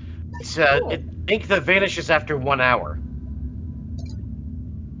ink. It's Ooh, ink that vanishes after 1 hour.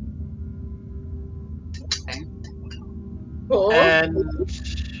 cool. And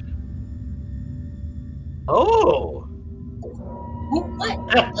oh, What?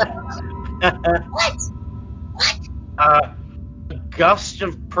 What? What? a gust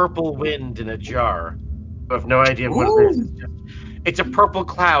of purple wind in a jar. I have no idea what it is. Ooh. It's a purple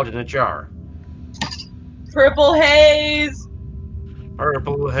cloud in a jar. Purple haze.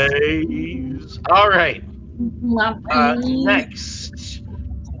 Purple haze. All right. Mm. Next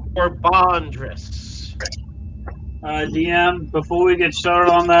for Bondress. DM, before we get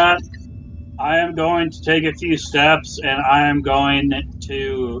started on that, I am going to take a few steps and I am going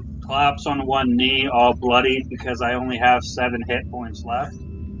to collapse on one knee, all bloody, because I only have 7 hit points left.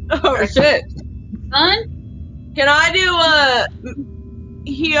 Oh shit. Son? Can I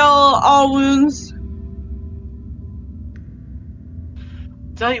do heal all wounds?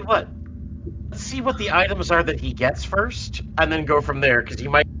 Tell you what. Let's see what the items are that he gets first, and then go from there, because he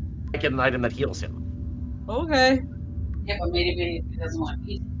might get an item that heals him. Okay. Yeah, but maybe he doesn't want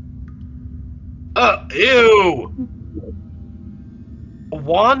peace. Ew! A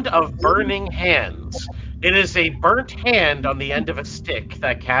wand of burning hands. It is a burnt hand on the end of a stick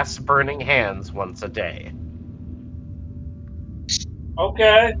that casts burning hands once a day.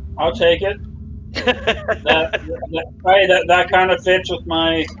 Okay, I'll take it. That kind of fits with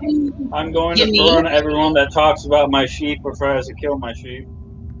my. I'm going You to need? burn everyone that talks about my sheep or tries to kill my sheep.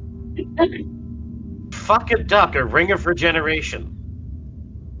 Fuck a duck, a ring of regeneration.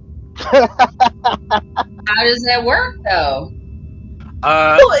 How does that work, though?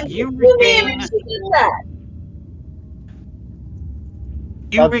 You You name regain it, she did that.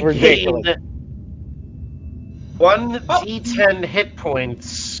 you That's regain ridiculous. one Oh, d10 hit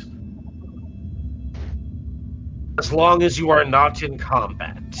points as long as you are not in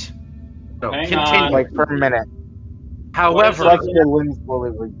combat. No, Hang on. Like continue. per minute. What is However, Plus it? your limbs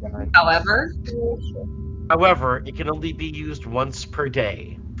slowly regenerate. However, it can only be used once per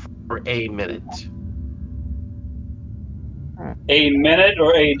day for a minute. A minute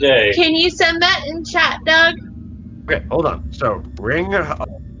or a day? can you send that in chat, Doug? Okay, hold on. So, ring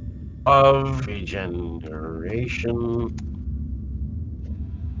of regeneration.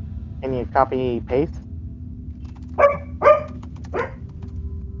 Can you copy paste?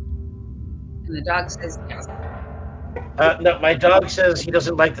 and the dog says yes. No, my dog says he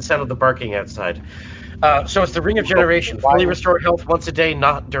doesn't like the sound of the barking outside. So it's the Ring of Oh, Generation. Fully why? restore health once a day,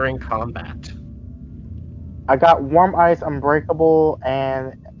 not during combat. I got warm ice, unbreakable,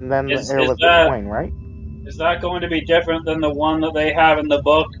 and then the Is air is with the that coin, right? is that going to be different than the one that they have in the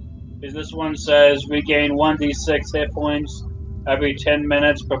book? Because this one says regain 1d6 hit points every 10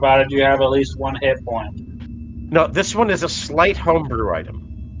 minutes, provided you have at least 1 hit point. No, this one is a slight homebrew item.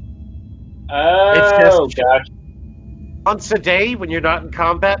 It's Oh, just gotcha. once a day when you're not in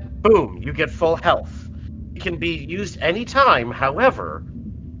combat, boom, you get full health. It can be used anytime, however,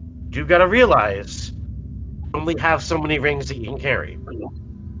 you gotta realize you only have so many rings that you can carry.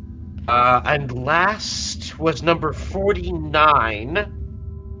 And last was number 49.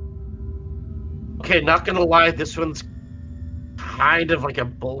 Okay, not gonna lie, this one's kind of like a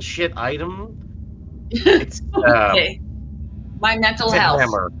bullshit item. It's Okay. My mental it's a health.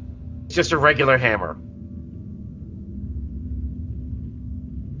 hammer. It's just a regular hammer.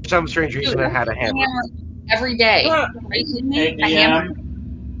 For some strange reason, Dude, it had a hammer. every day. Huh. Are you kidding Hey, me? A hammer?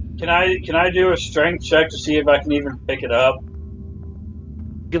 DM, can I do a strength check to see if I can even pick it up?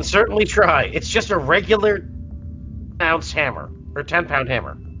 You can certainly try. It's just a regular ounce hammer or 10-pound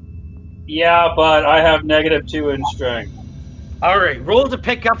hammer. Yeah, but I have -2 in strength. All right, roll to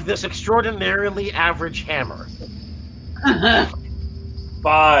pick up this extraordinarily average hammer.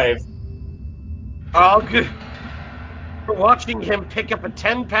 5. All good. For watching him pick up a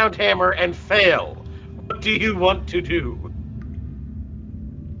 10-pound hammer and fail. What do you want to do?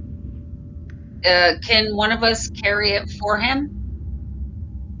 Can one of us carry it for him?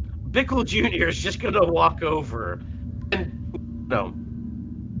 Bickle Jr. is just gonna walk over and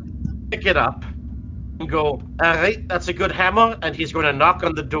pick it up and go, all right, that's a good hammer, and he's going to knock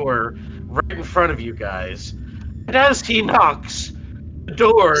on the door right in front of you guys. And as he knocks, the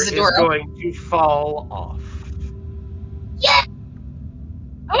door Is the door is going to fall off. Yeah.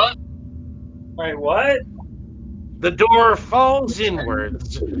 Oh, Wait, what? The door falls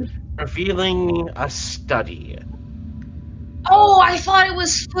inwards, revealing a study. I thought it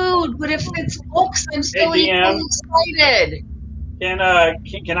was food, but if it's books, I'm Hey, still DM, equally excited.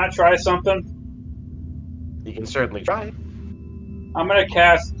 can I try something? You can certainly try. I'm gonna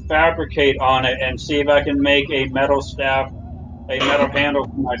cast Fabricate on it and see if I can make a metal staff, a metal handle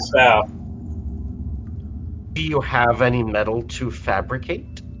for my staff. Do you have any metal to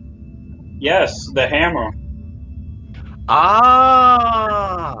fabricate? Yes, the hammer.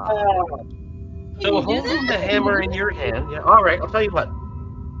 Ah! Can So you do holding the that? hammer in your hand, yeah, all right, I'll tell you what.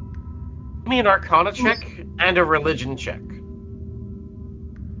 Give me an Arcana check and a Religion check.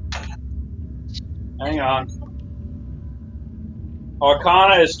 Hang on.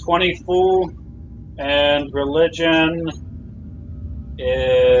 Arcana is 20 full, and religion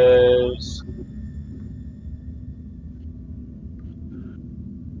is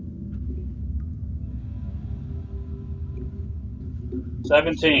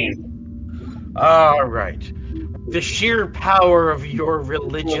 17. All right. The sheer power of your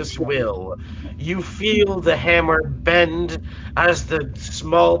religious will, you feel the hammer bend as the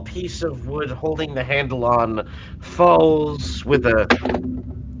small piece of wood holding the handle on falls with a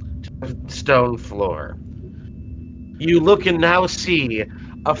stone floor. You look and now see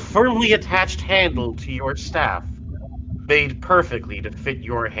a firmly attached handle to your staff, made perfectly to fit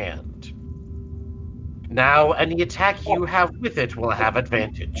your hand. Now, any attack you have with it will have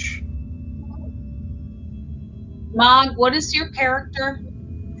advantage. Mog, what is your character?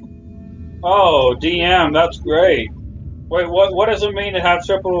 Oh, DM, that's great. Wait, what does it mean to have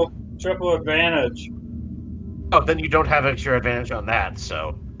triple advantage? Oh, then you don't have extra advantage on that,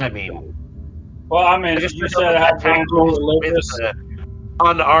 so, I mean, Well, I I mean, just you meant said I have attack advantage on rolls with religious.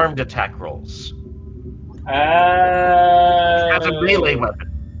 unarmed attack rolls. As a melee Oh,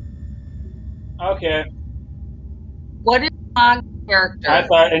 weapon. okay. What is Mog's I character?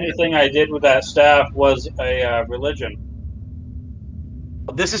 thought anything I did with that staff was a religion.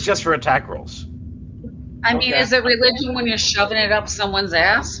 This is just for attack rolls. I mean, Okay. is it religion when you're shoving it up someone's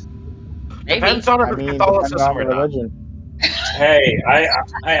ass? Maybe. Depends on if I it's mean, depending Catholicism on or not. religion. Hey,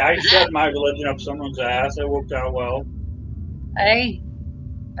 I shoved my religion up someone's ass. It worked out well. Hey,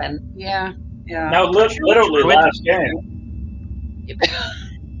 and yeah. Now, Aren't you a literally druid? last game.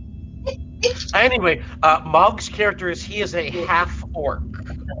 Anyway, Mog's character he is a half orc.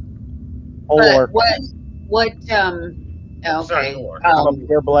 But Or Sorry, okay. go orc. I'm a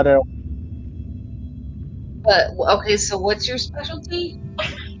pure-blooded. But okay, so what's your specialty?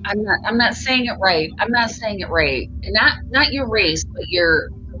 I'm not saying it right. I'm not saying it right. Not your race, but your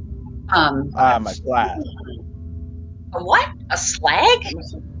My class. a what? A slag?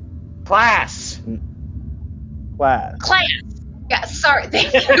 Class. Class. Class. Yeah, sorry.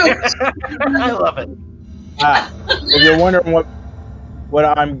 Thank you. I love it. If you're wondering what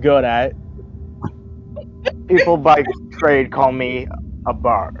I'm good at, people by trade call me a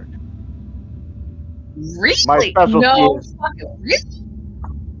bard. My Really? specialty No is fucking really?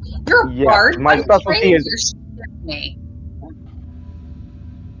 You're a yes. bard My by specialty trade? is You're shitting me.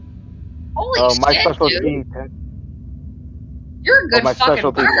 Holy my shit, specialty. dude. You're a good my fucking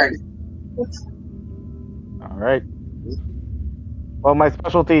specialty. bard. All right. Well, my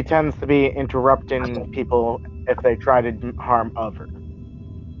specialty tends to be interrupting people if they try to harm others.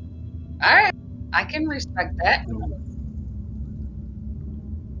 Alright. I can respect that.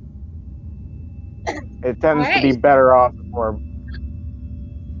 It tends to be Alright. better off for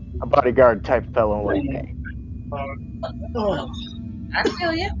a bodyguard type fellow like me. I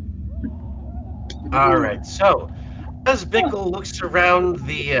feel you. All right. So as Bickle looks around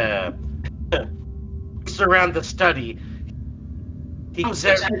the study, he comes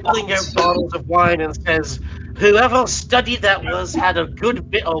out pulling out bottles of wine and says, "Whoever study that was had a good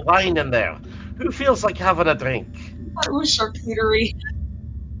bit of wine in there. Who feels like having a drink?" I was charcuterie.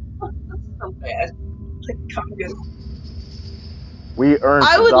 That's so bad. We earned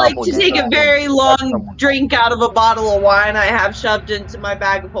I the would like to take doppelganger. a very Let long someone- drink out of a bottle of wine I have shoved into my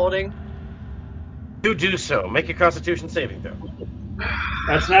bag of holding. You do so. Make a Constitution saving throw.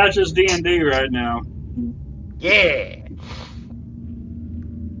 That's not just D&D right now. Yeah.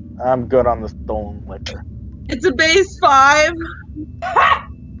 I'm good on the stolen liquor. It's a base 5.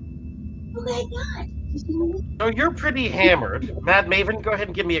 So you're pretty hammered. Mad Maven, go ahead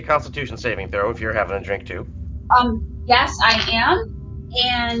and give me a Constitution saving throw if you're having a drink too. Yes, I am.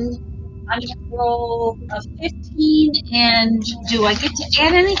 And I'm going to roll a 15. And do I get to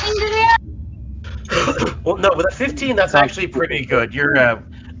add anything to that? Well, no, with a 15, that's actually pretty good. You're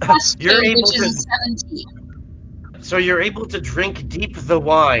Plus 2, you're able which is to a 17. so you're able to drink deep the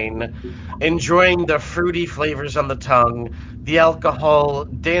wine, enjoying the fruity flavors on the tongue, the alcohol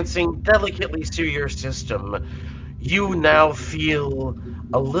dancing delicately through your system. You now feel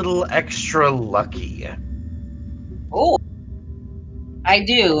a little extra lucky. Oh, I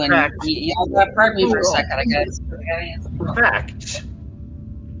do. In And fact, y'all got to pardon me for a second. I got to answer. in fact,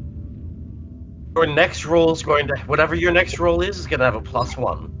 your next roll is going to whatever your next roll is going to have a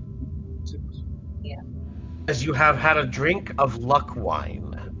 +1. Yeah. As you have had a drink of luck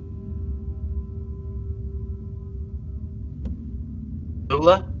wine.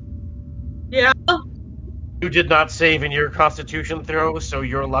 Lula? Yeah. You did not save in your Constitution throw, so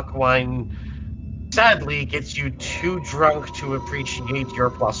your luck wine sadly gets you too drunk to appreciate your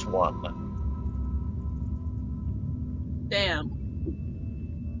 +1. Damn.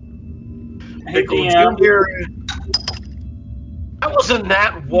 Hey, Bickle DM. Jr. That was a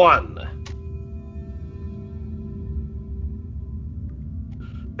nat 1.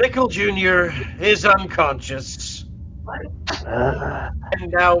 Bickle Jr. is unconscious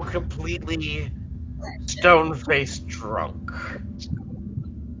and now completely stone-faced drunk.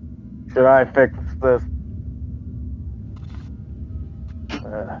 Should I fix this?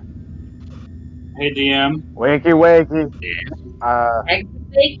 Hey, DM. Wakey, wakey. Eggs and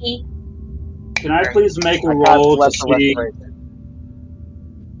bakey. Can I please make a I cast roll to lesser see? restoration.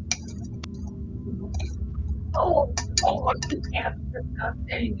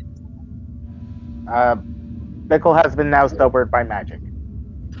 Bickle has been now sobered by magic.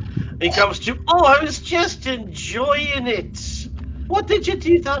 He comes to, "Oh, I was just enjoying it. What did you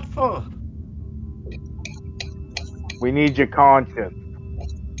do that for?" We need your conscience.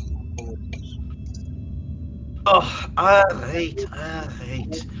 Oh, alright,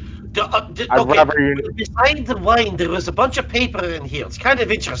 alright. I'd Okay, rather you. beside the wine, there was a bunch of paper in here. It's kind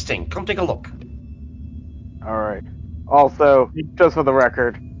of interesting. Come take a look. All right. Also, just for the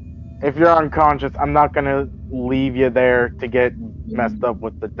record, if you're unconscious, I'm not gonna leave you there to get messed up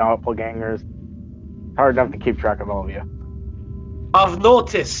with the doppelgangers. It's hard enough to keep track of all of you. I've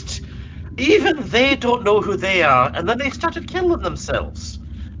noticed. Even they don't know who they are, and then they started killing themselves.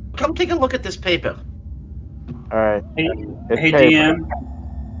 Come take a look at this paper. All right. Hey, It's hey, paper. DM.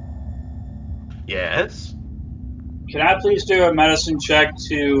 Yes? Can I please do a medicine check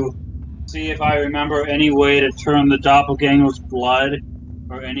to see if I remember any way to turn the doppelganger's blood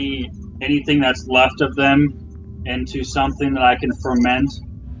or anything that's left of them into something that I can ferment?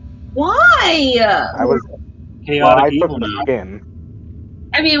 Why? I was. Well, Chaotic I took evil the now. skin.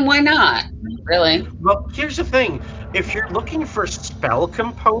 I mean, why not? Really? Well, here's the thing. If you're looking for spell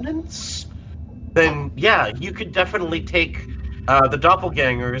components, then yeah, you could definitely take the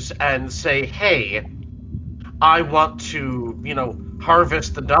doppelgangers and say, hey, I want to,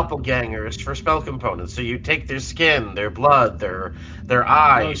 harvest the doppelgangers for spell components. So you take their skin, their blood, their Oh,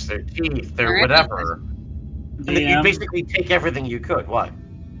 eyes, their teeth, their All right. whatever, and then you DM. basically take everything you could. Why?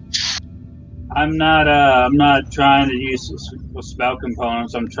 I'm not trying to use spell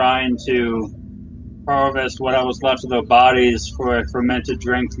components. I'm trying to harvest what I was left of their bodies for a fermented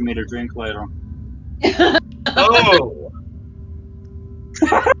drink for me to drink later. Oh,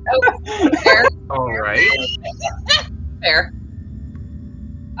 Fair. All right. Fair.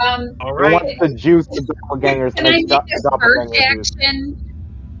 All Who wants right. to juice the doppelgangers to Can I make make a search doppelganger juice? action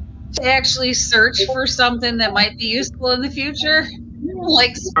to actually search for something that might be useful in the future?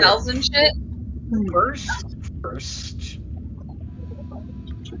 Like spells and shit? First,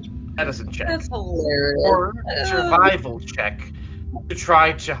 medicine check That's hilarious. or survival check to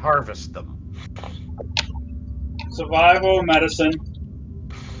try to harvest them. Survival, medicine.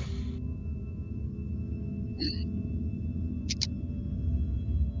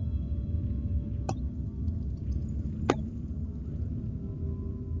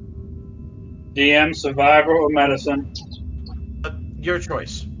 DM, survival, or medicine. Your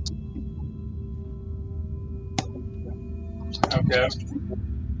choice. Okay.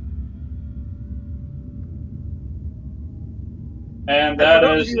 And And for that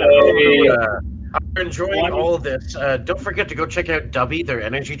those of is you at home who a are enjoying 20. all of this, don't forget to go check out Dubby, their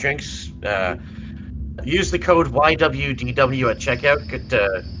energy drinks. Use the code YWDW at checkout. Get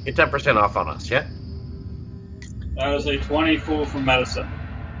 10% off on us, yeah? That is a 20 full for medicine.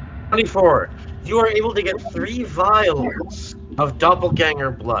 24. You are able to get 3 vials of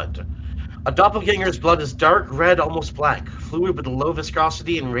doppelganger blood. A doppelganger's blood is dark red, almost black, fluid with a low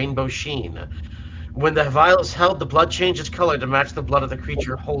viscosity and rainbow sheen. When the vial is held, the blood changes color to match the blood of the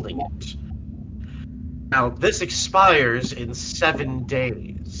creature holding it. Now, this expires in 7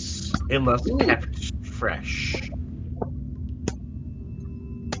 days, unless kept fresh.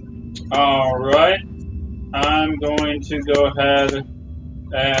 All right. I'm going to go ahead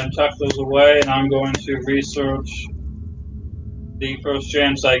and tuck those away, and I'm going to research the first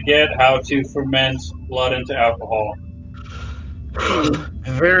chance I get how to ferment blood into alcohol.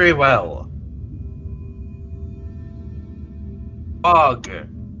 Very well. Og,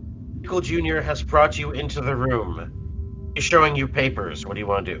 Michael Jr. has brought you into the room. He's showing you papers. What do you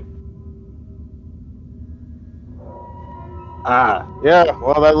want to do? Yeah,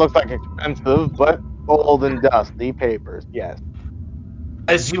 well, that looks like expensive, but old and dusty papers, yes.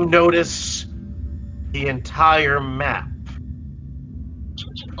 As you notice the entire map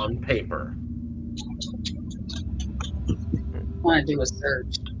on paper. I want to do a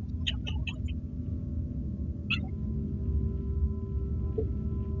search.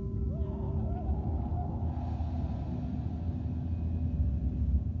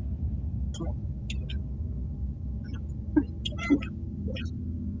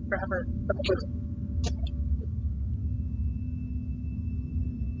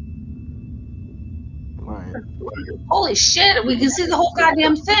 Right. Holy shit, we can see the whole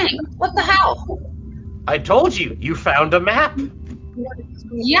goddamn thing. What the hell? I told you, you found a map.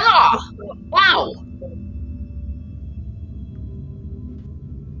 Yeah. Wow.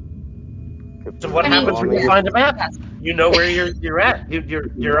 So what I mean, happens when you Belonging. find a map? yes. You know where you're at.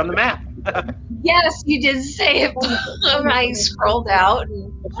 You're on the map. Yes, you did say it. I scrolled out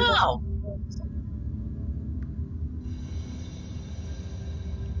and wow.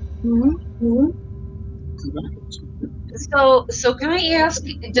 So can I ask,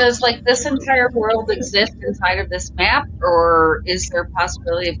 does like this entire world exist inside of this map, or is there a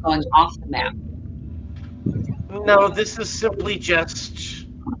possibility of going off the map? No, this is simply just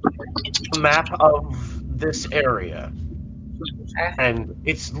a map of this area, and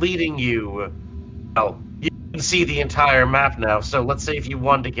it's leading you. Well, you can see the entire map now. So let's say if you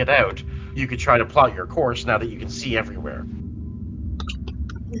wanted to get out, you could try to plot your course now that you can see everywhere.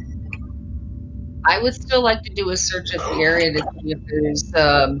 I would still like to do a search of the area to see if there's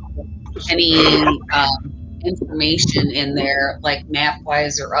any information in there, like map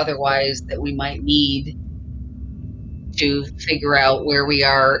wise or otherwise, that we might need to figure out where we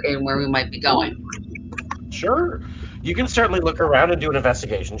are and where we might be going. Sure, you can certainly look around and do an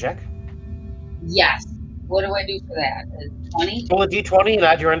investigation check. Yes. What do I do for that? 20? Roll a d20 and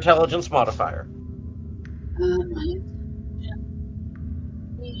add your intelligence modifier.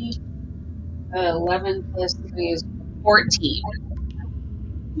 11 plus 3 is 14.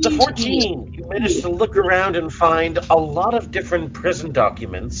 The 14, you managed to look around and find a lot of different prison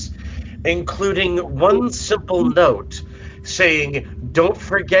documents, including one simple note saying, "Don't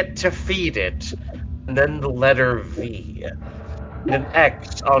forget to feed it," and then the letter V, and an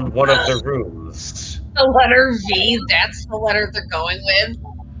X on one of the rooms. The letter V, that's the letter they're going with.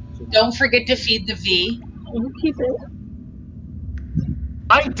 Don't forget to feed the V.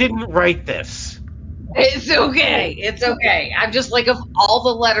 I didn't write this. It's okay. It's okay. I'm just like, of all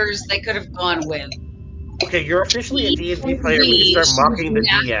the letters they could have gone with, Okay, you're officially a E D&D and player when you V start should have mocking the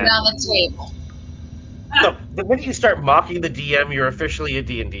not been DM. on the table. No, the minute you start mocking the DM, you're officially a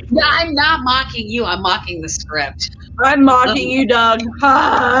D&D No, player. I'm not mocking you. I'm mocking the script. I'm mocking you, Doug.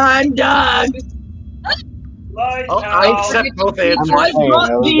 I'm Doug. I accept both answers. I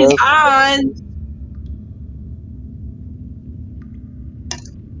got these hands.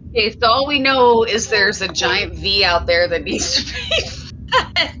 Okay, so all we know is there's a giant V out there that needs to be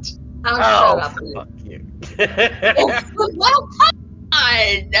fed. Shut up. Fuck you. Well, come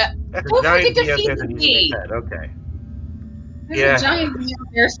on. Don't Giant forget to V out feed there the that needs to be V. fed. Okay. There's a giant V out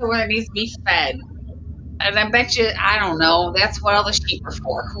there somewhere that needs to be fed. And I bet you, I don't know, that's what all the sheep are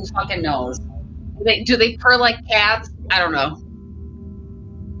for. Who fucking knows? Do they purr like cats? I don't know.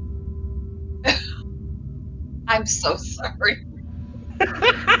 I'm so sorry. Hey,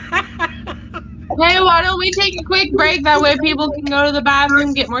 why don't we take a quick break? That way people can go to the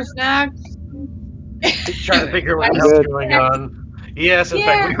bathroom, get more snacks. Trying to figure what the hell's going on. Yes, in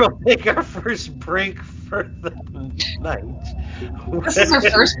fact, we will take our first break for the night. This is our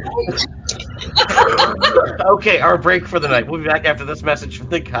first break. Okay, our break for the night. We'll be back after this message from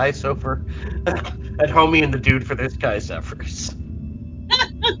the guy Sofer and Homie and the dude for this guy suffers.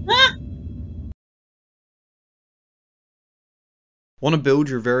 Want to build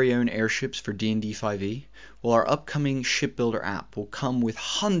your very own airships for D&D 5e? Well, our upcoming Shipbuilder app will come with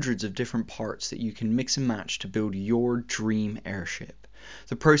hundreds of different parts that you can mix and match to build your dream airship.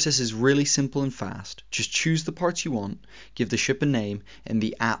 The process is really simple and fast. Just choose the parts you want, give the ship a name, and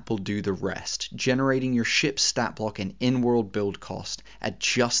the app will do the rest, generating your ship's stat block and in-world build cost at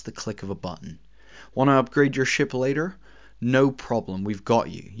just the click of a button. Want to upgrade your ship later? No problem, we've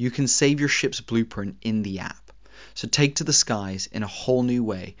got you. You can save your ship's blueprint in the app. So take to the skies in a whole new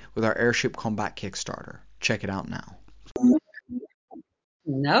way with our Airship Combat Kickstarter. Check it out now.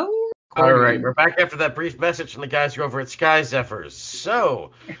 No. All right, we're back after that brief message from the guys who are over at Sky Zephyrs.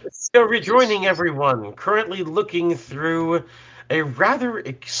 So, rejoining everyone, currently looking through a rather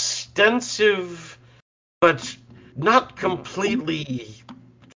extensive but not completely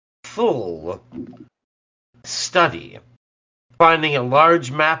full study, finding a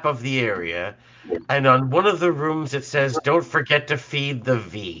large map of the area, and on one of the rooms it says, "Don't forget to feed the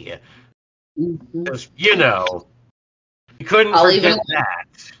V." Because, you couldn't forget that.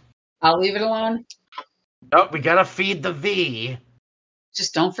 I'll leave it alone. Oh, we gotta feed the V.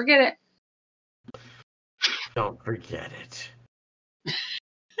 Just don't forget it. Don't forget it.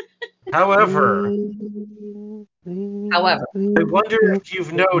 However, I wonder if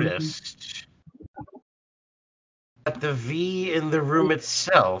you've noticed that the V in the room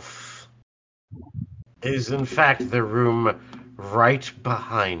itself is in fact the room right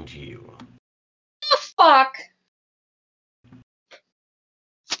behind you. The fuck?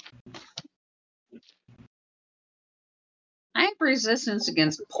 I have resistance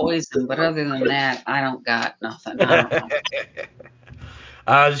against poison, but other than that, I don't got nothing. I don't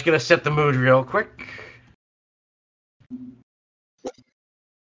know. Just gonna set the mood real quick.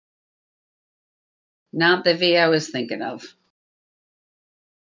 Not the V I was thinking of.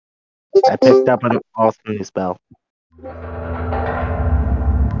 I picked up an all-smooth spell.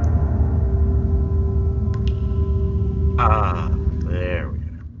 There we go.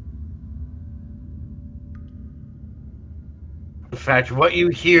 In fact, what you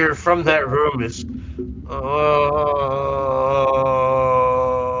hear from that room is,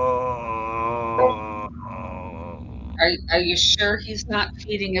 Are you sure he's not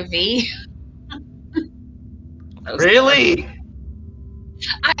feeding a V? Really?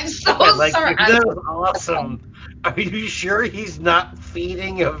 I'm so Like, sorry. that was awesome. Are you sure he's not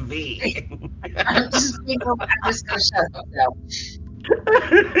feeding a V? I'm just gonna shut up now.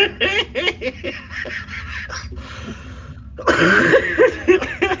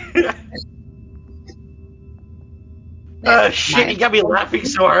 Shit, you got me laughing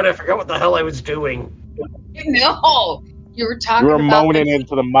so hard I forgot what the hell I was doing. No, you were talking You were about moaning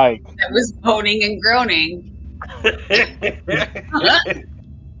into the mic. that was moaning and groaning.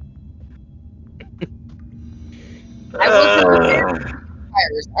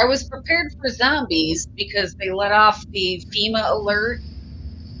 I was prepared for zombies because they let off the FEMA alert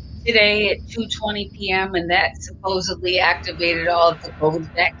today at 2:20 p.m. and that supposedly activated all of the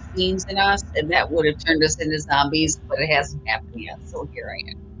COVID vaccines in us, and that would have turned us into zombies, but it hasn't happened yet. So here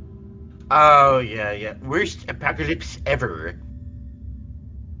I am. Oh, yeah. Worst apocalypse ever.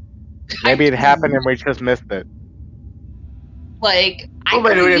 Maybe it happened and we just missed it. Like, I What am I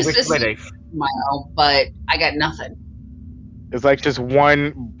could have doing used with this my knife? tomorrow, but I got nothing. It's like just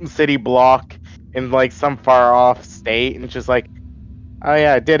one city block in like some far off state, and it's just like, oh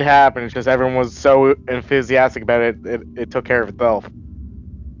yeah, it did happen. It's just everyone was so enthusiastic about it, it took care of itself.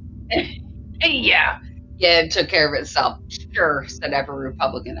 Yeah, it took care of itself. Sure, said every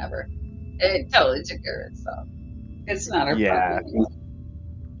Republican ever. It totally took care of itself. It's not her Yeah. problem.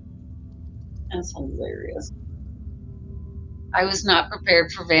 That's hilarious. I was not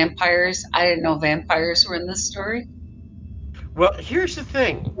prepared for vampires. I didn't know vampires were in this story. Well, here's the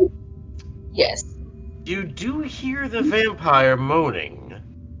thing. Yes. You do hear the vampire moaning.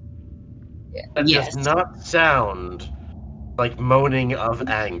 That does Yes. not sound like moaning of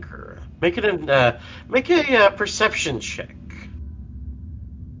anger. Make a perception check.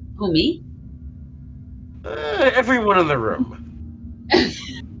 Who, me? Everyone in the room.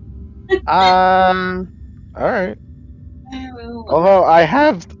 All right. Although I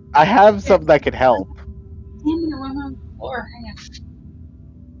have something that could help. Damn it, it went on the floor.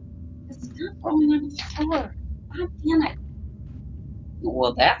 It's not rolling on the floor. God damn it.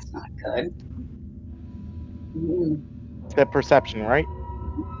 Well, that's not good. Mm. The perception, right?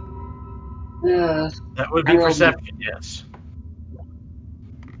 That would I be rolled my. perception, yes.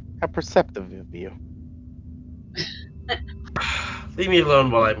 How perceptive of you. Leave me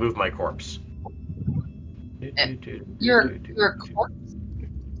alone while I move my corpse. You're a corpse,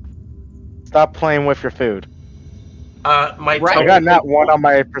 Stop playing with your food. My right? I got token. not one on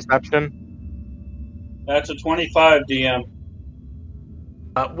my perception. That's a 25, DM.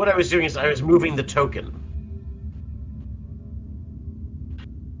 What I was doing is I was moving the token.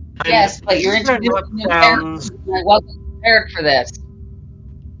 And Yes, but you're these are not introducing new characters. sounds. I wasn't prepared for this.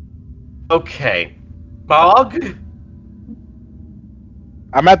 Okay. Mog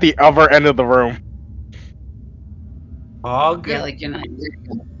I'm at the other end of the room. Yeah, like you're not.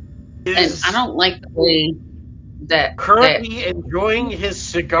 And I is don't like the way that currently enjoying his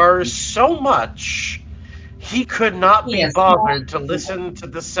cigar so much he could not he be has. bothered to listen to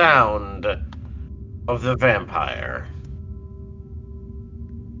the sound of the vampire.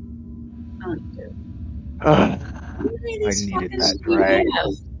 Ugh, What are I these needed fucking that drag.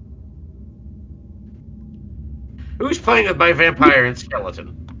 have? Who's playing with my vampire and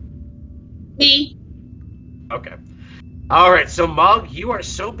skeleton? Me? Okay. Alright, so Mog, you are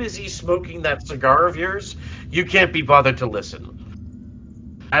so busy smoking that cigar of yours, you can't be bothered to listen.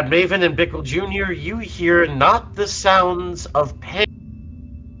 At Maven and Bickle Jr., you hear not the sounds of pain,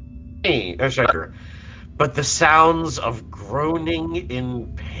 but the sounds of groaning in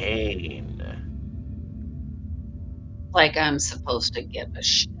pain. Like I'm supposed to give a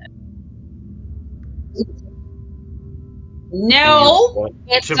shit. Do you No, want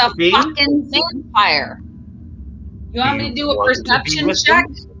it's to a be? fucking vampire. You Do want me you to do a want to be perception with check?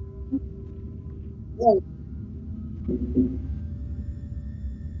 him?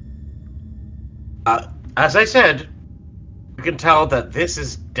 As I said, you can tell that this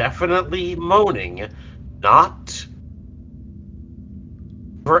is definitely moaning, not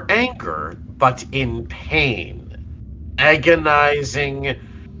for anger, but in pain. Agonizing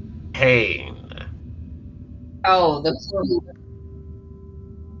pain. Oh, the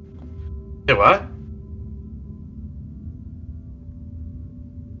Do what?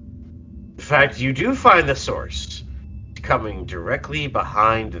 In fact, you do find the source coming directly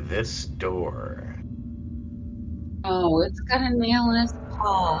behind this door. oh, it's got a nail in its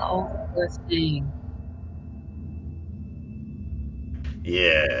paw over the thing.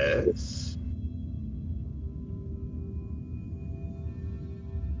 Yes.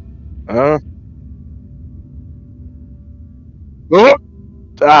 Uh, oh,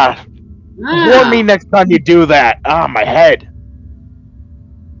 ah, warn me Ah, next time you do that. Ah, my head.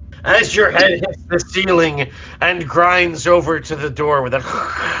 As your head hits the ceiling and grinds over to the door with a.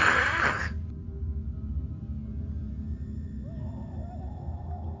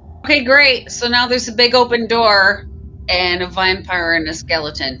 okay, great. So now there's a big open door and a vampire and a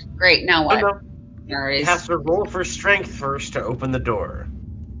skeleton. Great. Now Oh what? no. There He is. has to roll for strength first to open the door.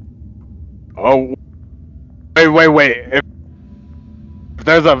 Oh, wait. If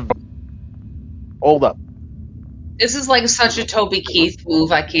there's a hold up, This is like such a Toby Keith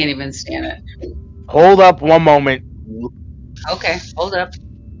move. I can't even stand it. hold up one moment. Okay, hold up.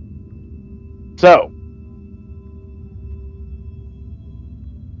 So,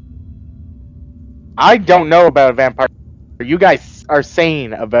 I don't know about a vampire. You guys are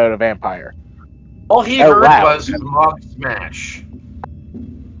saying about a vampire All he out heard loud. was Mob Smash.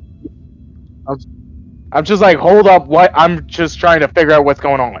 I'm, I'm just like, hold up. What? I'm just trying to figure out what's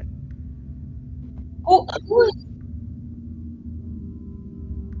going on. Who is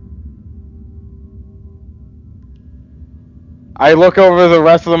I look over the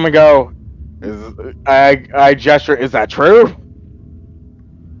rest of them and go, I gesture. Is that true?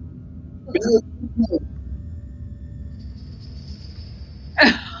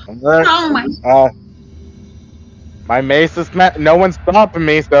 Alright. oh my Uh, my mace is no one's stopping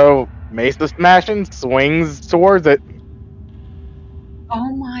me, so Mace is smashing, swings towards it.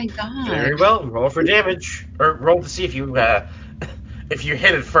 Oh my god. Very well. Roll for damage, or roll to see if you if you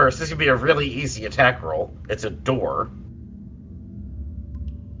hit it first. This could be a really easy attack roll. It's a door.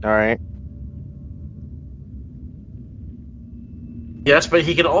 Alright. Yes, but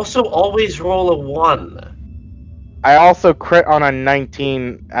he can also always roll a 1. I also crit on a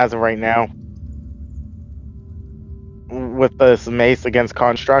 19 as of right now. With this mace against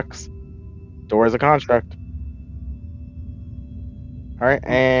constructs. Door is a construct. Alright,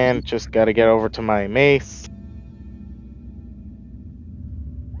 and just gotta get over to my mace.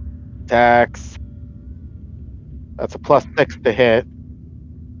 Attacks. That's a +6 to hit.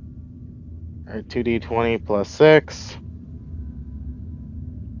 Alright, 2d20 plus 6.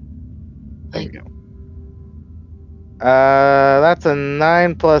 There we go. That's a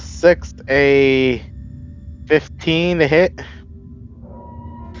 9 plus 6, a 15 to hit.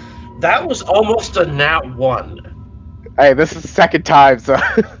 That was almost a nat 1. Hey, this is the second time, so.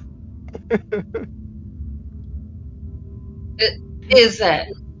 Is that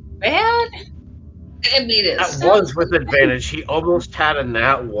bad? I mean, That it's was with advantage. He almost had a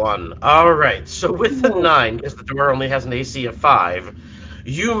nat 1. Alright, so with the 9, because the door only has an AC of 5,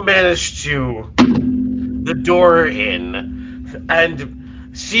 you managed to the door in, and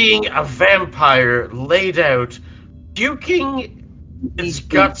seeing a vampire laid out, puking its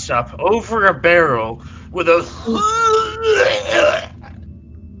guts up over a barrel with a.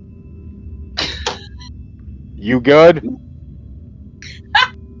 You good?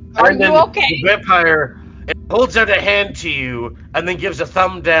 Are And you then okay? the vampire holds out a hand to you and then gives a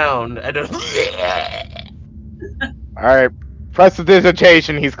thumb down and a. Alright.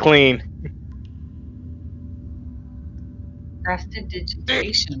 Prestidigitation, he's clean.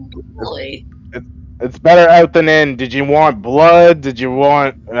 Prestidigitation, really? It's better out than in. Did you want blood? Did you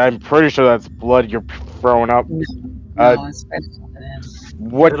want. I'm pretty sure that's blood you're throwing up. No, it's better than.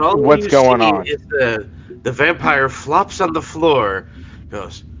 And all What's you going see on? is the vampire flops on the floor,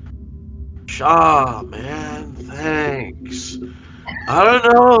 goes, Shaw, man, thanks. I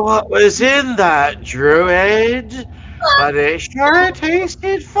don't know what was in that druid, but it sure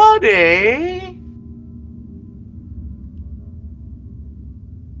tasted funny.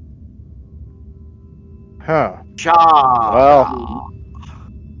 Huh. Well, Shaw.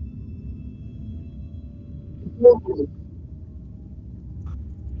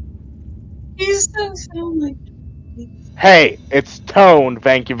 He still sound like. hey, it's toned,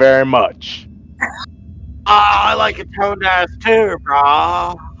 thank you very much. I like a tone ass too,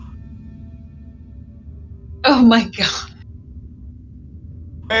 brah. Oh my god.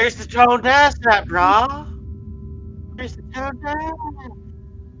 Where's the tone ass at, brah? Where's the tone ass?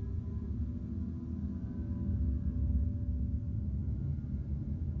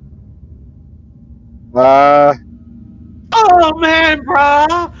 Uh, Oh man,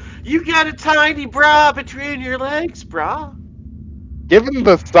 brah! You got a tiny bra between your legs, brah. given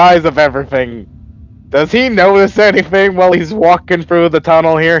the size of everything, does he notice anything while he's walking through the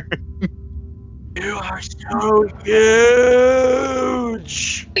tunnel here? You are so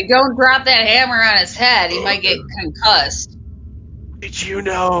huge. Don't drop that hammer on his head. He might get concussed. Did you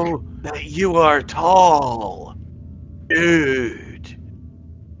know that you are tall, dude?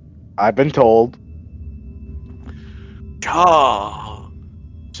 I've been told. Tall.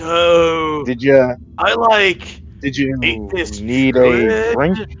 So Did you I did ate you this need a druid,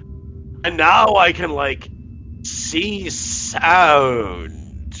 drink? and now I can see sound.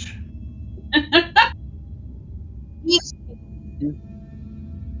 He's-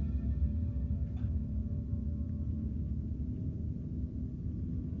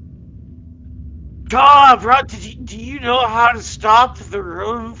 God, bro, do you know how to stop the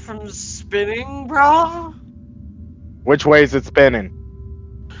room from spinning, bro? Which way is it spinning?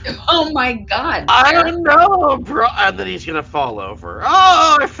 Oh my god, I Bear. don't know, bro. And then he's gonna fall over.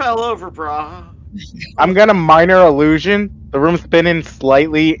 Oh, I fell over, bro. I'm gonna minor illusion. The room's spinning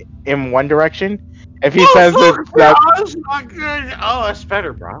slightly in one direction. If he Oh, says it's fuck, bro. that, That's not good. Oh, that's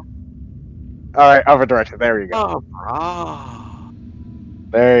better, bro. all right, other direction. There you go. Oh, bro.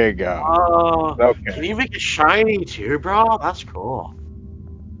 There you go. Oh, Okay. can you make it shiny too, bro? That's cool.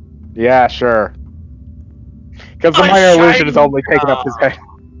 Yeah, sure. Because the I'm minor illusion is shiny, only taking up bro. his head.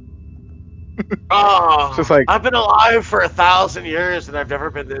 It's just Oh, like, I've been alive for 1,000 years and I've never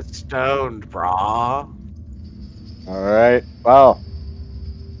been this stoned, bro. all right. Well,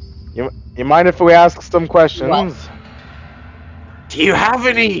 you mind if we ask some What? questions? Do you have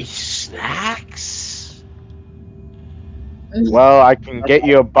any snacks? Well, I can get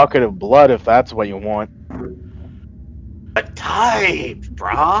you a bucket of blood if that's what you want. What type,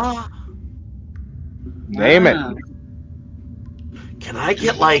 bro? Name it. Can I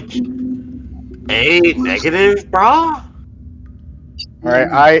get like A negative, brah?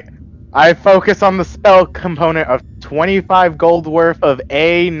 Alright, I focus on the spell component of 25 gold worth of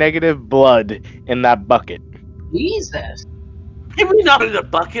A negative blood in that bucket. Jesus. Give me not in a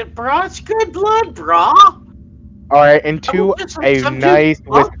bucket, brah. It's good blood, brah. Alright, into Just like a some dude nice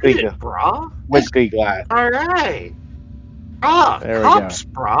bucket, brah. whiskey glass. All right, brah. There we go. Cups,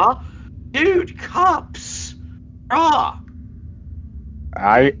 brah. Dude, cups, brah.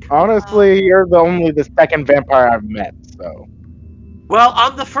 Honestly, you're only the second vampire I've met, so. Well,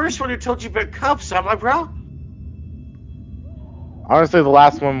 I'm the first one who told you about cups, am I, bro? Honestly, the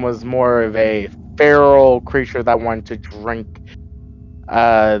last one was more of a feral creature that wanted to drink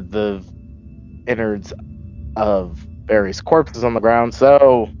the innards of various corpses on the ground,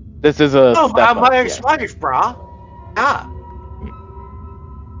 so this is a Oh, step up, my yes. ex-wife, brah. Yeah.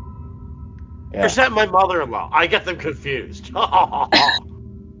 Or Yeah. is that my mother-in-law? I get them confused.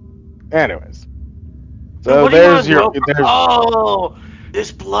 Anyways. So So what do you want there's to know? there's Oh,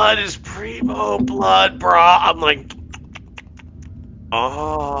 this blood is primo blood, brah. I'm like,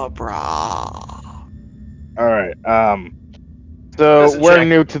 oh, brah. alright, so Doesn't we're check.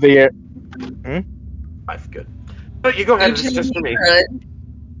 new to the Life good. But you go ahead. It's just for me.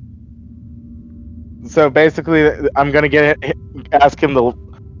 so basically I'm gonna ask him to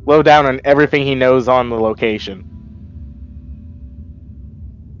low down on everything he knows on the location.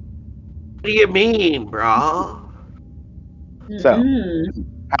 What do you mean, brah? So,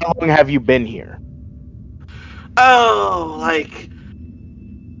 how long have you been here? Oh, like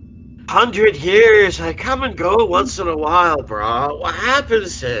 100 years. I come and go once in a while, brah. What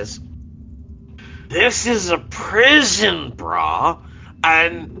happens is this is a prison, brah,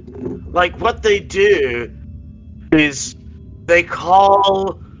 and like what they do is they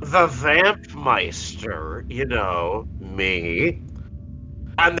call the Vamp-meister, me,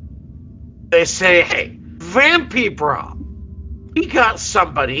 and they say, hey, Vampy, brah, we got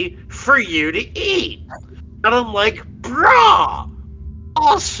somebody for you to eat. And I'm like, brah,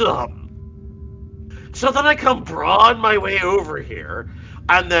 awesome. So then I come brawn my way over here,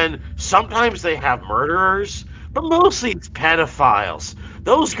 and then sometimes they have murderers, but mostly it's pedophiles.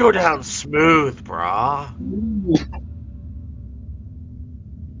 Those go down smooth, brah.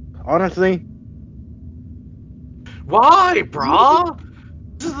 Honestly, Why, brah?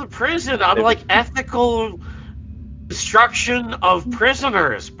 This is the prison. I'm like ethical destruction of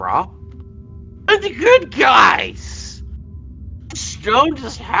prisoners, brah. I'm the good guys. Stoned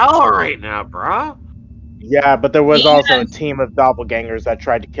as hell right now, brah. yeah, but there was also a team of doppelgangers that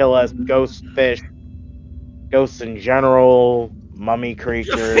tried to kill us, ghost fish, ghosts in general, mummy The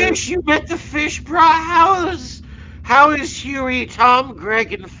creatures. fish, you met the fish, brah. How is Huey, Tom,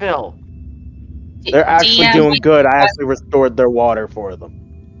 Greg, and Phil? They're actually DM, doing good. I actually restored their water for them.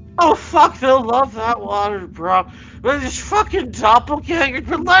 Oh fuck, they'll love that water, bro. But it's fucking doppelgangers.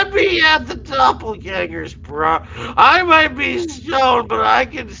 But let me at the doppelgangers, bro. I might be stoned, but I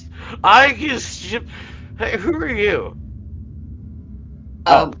can. Hey, who are you?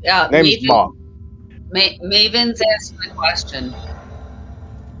 Oh, name's Maven, Bob. Maven's asked the question.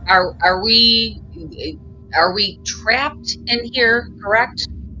 Are we trapped in here? Correct.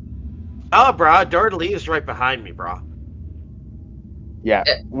 Oh, bro, door to leave is right behind me, bro. Yeah,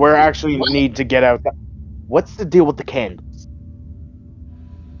 we're actually What? need to get out. What's the deal with the candle?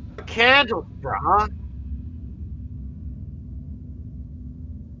 Candles, bro.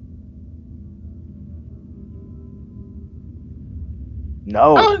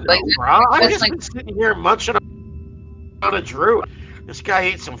 No. Oh Like no, bro. I've that's just like been sitting here munching on a druid. This guy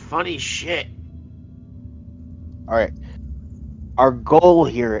ate some funny shit. All right. Our goal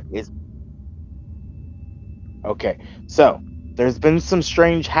here is okay. So there's been some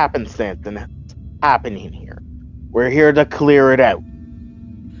strange happenstance happening here. We're here to clear it out.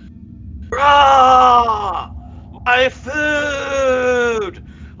 Bro, my food.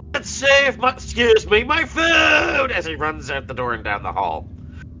 Let's save my food as he runs out the door and down the hall.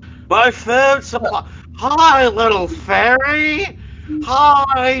 My food supply. Hi, little fairy.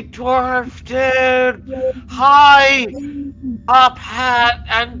 Hi, dwarf dude. Hi, top hat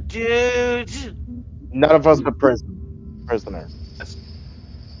and dude. None of us are prisoners.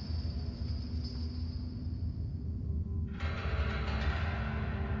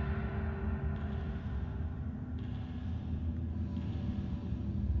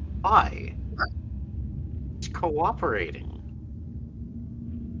 Hi. He's cooperating.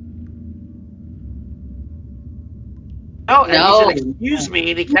 Oh, and he said, no. excuse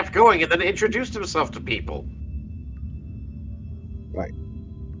me, and he kept going and then introduced himself to people. Right.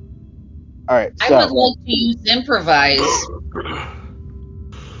 All right, I would so like to use improvise.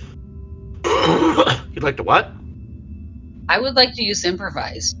 You'd like to what? I would like to use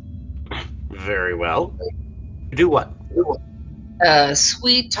improvise. Very well. Do what?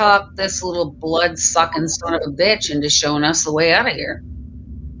 Sweet talk this little blood sucking son of a bitch into showing us the way out of here.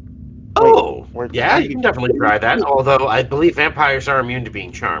 wait, Oh, we're yeah, you can definitely try that. Although I believe vampires are immune to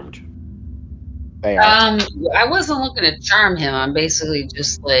being charmed. they are. I wasn't looking to charm him. I'm basically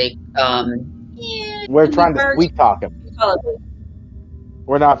just like, yeah, We're can we trying to bargain? sweet talk him.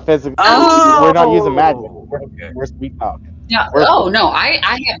 We're not physical. We're not using magic. Okay. We're sweet talking. No, We're oh no, I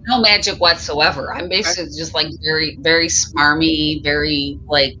have no magic whatsoever. I'm basically just like very, very smarmy, very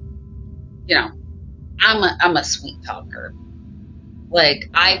like, you know, I'm a sweet talker. Like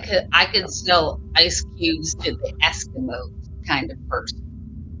I could sell ice cubes to the Eskimos kind of person.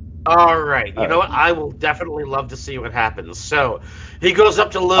 All right. all You know right. what? I will definitely love to see what happens. So he goes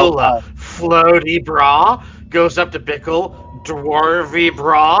up to Oh, Lula, floaty bra. Goes up to Bickle, dwarvy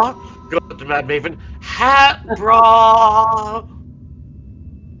bra. Goes up to Mad Maven, hat bra.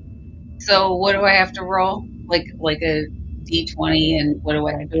 So what do I have to roll? Like a D20, and what do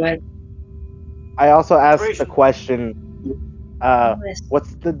I do? I also asked the Inspiration. question. Oh, this.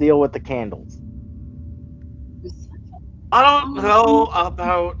 What's the deal with the candles? I don't know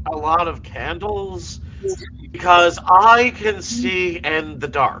about a lot of candles because I can see in the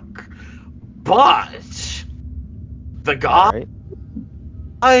dark, but the All guy right.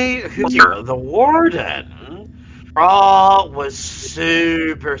 who's here, the warden, Raw was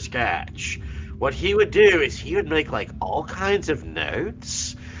super sketch. What he would do is he would make like all kinds of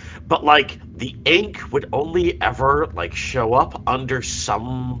notes, but like the ink would only ever like show up under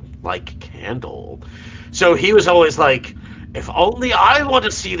some like candle. So he was always like, if only I want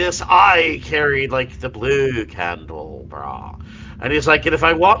to see this, I carried like the blue candle, brah. And he's like, and if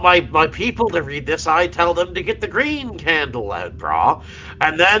I want my people to read this, I tell them to get the green candle out, brah.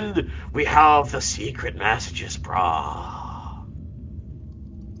 And then we have the secret messages, brah.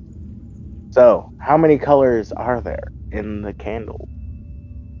 So, how many colors are there in the candle?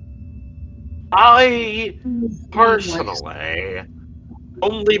 I Like, personally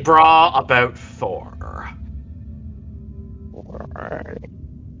only bra about 4. All right.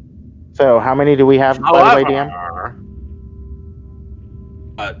 So, how many do we have, by the way, DM? However,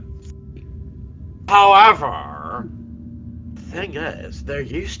 uh, however, the thing is, there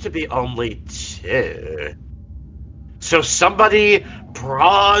used to be only 2. So somebody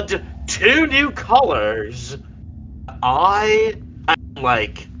brought 2 new colors. I am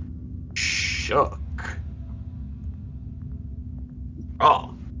like shook.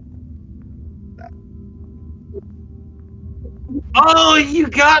 Oh, oh, you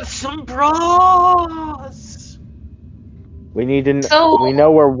got some bras. We need to. so We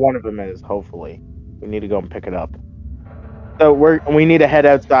know where one of them is. Hopefully, we need to go and pick it up. So we need to head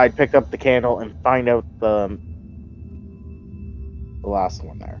outside, pick up the candle, and find out the last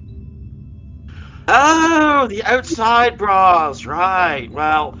one there. Oh, the outside bras, right?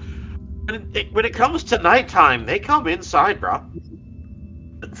 Well, when it comes to nighttime, they come inside, bro.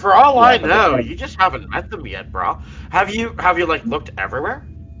 For all Yeah, I but the know, candle. you just haven't met them yet, bro. Have you like looked everywhere?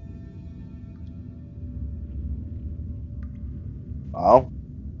 Well,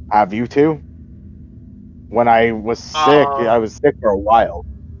 have you too? When I was sick, Uh, I was sick for a while.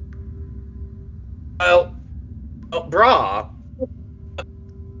 well, brah,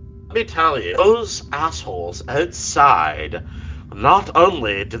 let me tell you, those assholes outside, not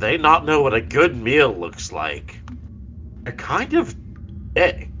only do they not know what a good meal looks like, they're kind of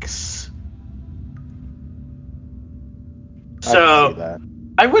dicks. I can see So, that.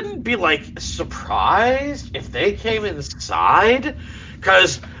 I wouldn't be like surprised if they came inside,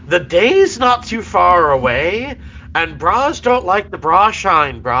 because the day's not too far away, and bras don't like the bra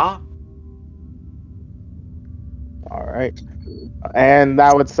shine, brah. All right, and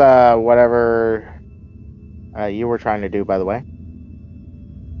that was whatever you were trying to do, by the way.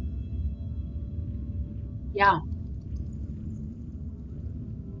 yeah.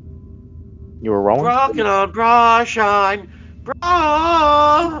 You were rolling. Rockin' on bra shine,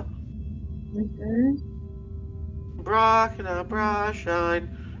 bra. Mm-hmm. Rockin' on bra shine,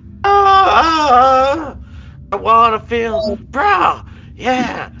 ah. I wanna feel bra,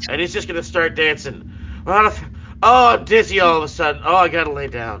 yeah. And he's just gonna start dancing. Oh, I'm dizzy all of a sudden. Oh, I gotta lay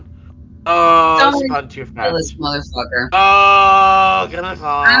down. Oh, I Don't spun too kill this fast. motherfucker. Oh, gonna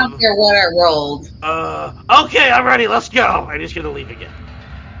I don't calm. care what I rolled. Okay, I'm ready. Let's go. And he's gonna leave again.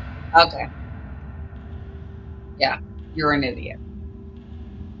 Okay, yeah, you're an idiot.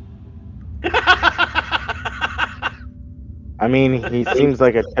 I mean, he seems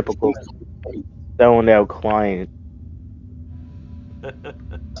like a typical stoned out client.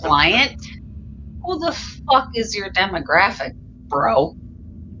 Client? Who the fuck is your demographic, bro?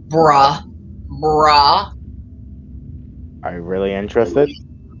 Bruh. Are you really interested?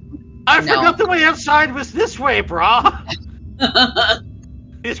 I No. forgot the way outside was this way, brah.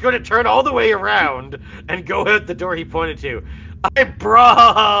 He's going to turn all the way around and go out the door he pointed to.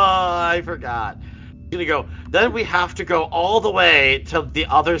 I forgot. He's going to go. Then we have to go all the way to the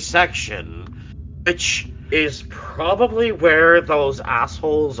other section, which is probably where those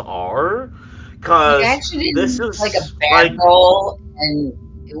assholes are. We Because actually this did like a is bad roll, and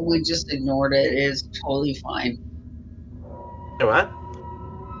we just ignored it. It is totally fine. What?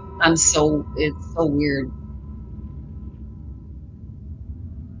 It's so weird.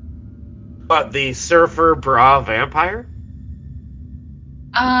 What, the surfer bra vampire?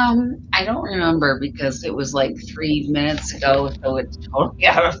 I don't remember because it was like 3 minutes ago, so it's totally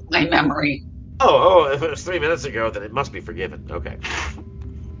out of my memory. If it was 3 minutes ago, then it must be forgiven. Okay.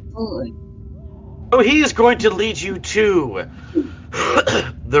 Absolutely. Oh, he is going to lead you to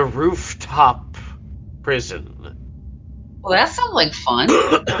the rooftop prison. Well, that sounds like fun.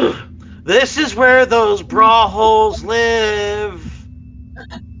 This is where those bra holes live.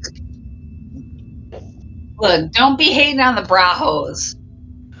 Look, don't be hating on the brahos.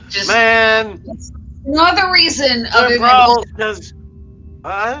 Just Man, no other reason they're other than bra holes because.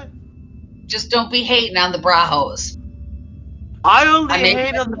 just don't be hating on the brahos. I only I mean,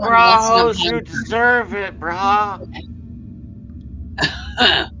 hate on the once in a bra who deserve it, brah.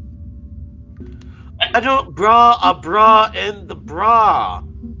 while. I don't bra a bra in the bra.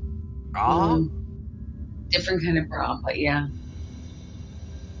 Bra? Different kind of bra, but yeah.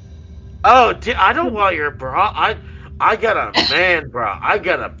 Oh, I don't want your bra. I got a man bra. I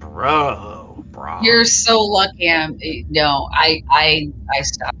got a bro bra. You're so lucky. I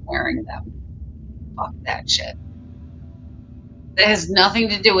stopped wearing them. Fuck that shit. That has nothing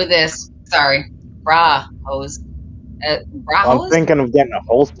to do with this. Sorry, bra hose. Bra I'm hose. thinking of getting a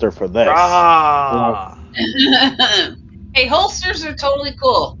holster for this. Bra. Hey, holsters are totally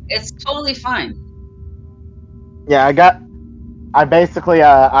cool. It's totally fine. Yeah,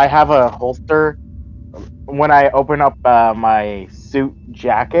 I have a holster. When I open up my suit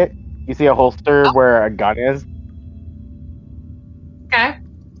jacket, you see a holster where a gun is. Okay.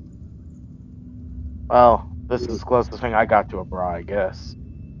 Well, this is the closest thing I got to a bra, I guess.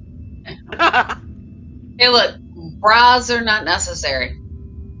 Hey, look, bras are not necessary.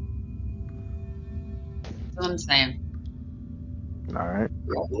 That's what I'm saying. All right.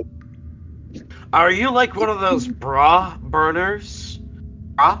 Are you like one of those bra burners?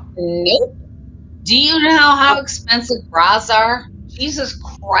 Bra? Nope. Do you know how expensive bras are? Jesus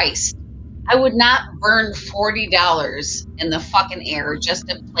Christ. I would not burn $40 in the fucking air just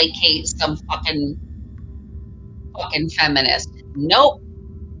to placate some fucking feminist. Nope.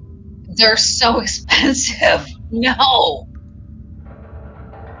 They're so expensive. No.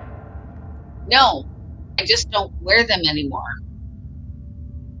 No. I just don't wear them anymore.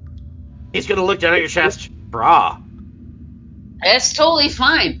 He's gonna look down at your chest. Bra. It's totally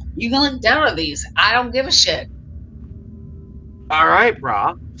fine. You can look down at these. I don't give a shit. All right,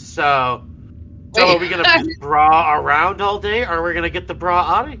 bra. So are Wait. we gonna bra around all day, or are we gonna get the bra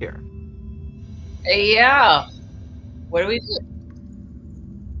out of here? Yeah. What do we do?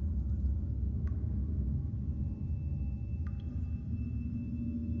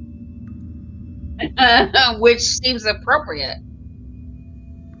 Which seems appropriate.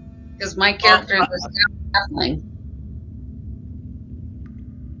 Because my character is traveling.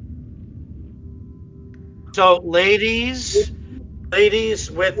 So, ladies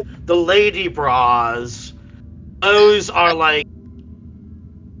with the lady bras, those are like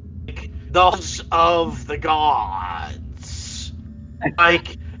those of the gods.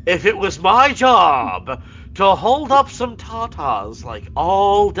 Like, if it was my job to hold up some tatas like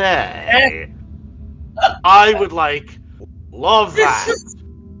all day, I would like love that.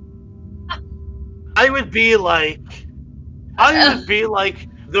 I would be like, I would be like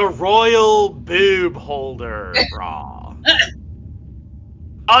the royal boob holder, bra.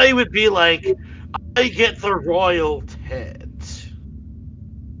 I would be like, I get the royal tit.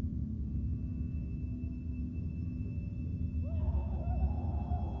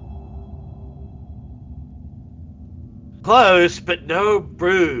 Close, but no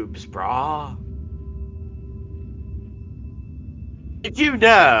boobs, brah. Did you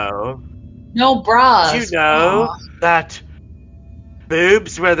know? No Did you bras. know Aw. that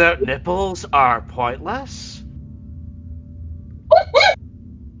boobs without nipples are pointless?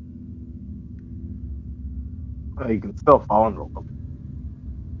 You can still fall into them.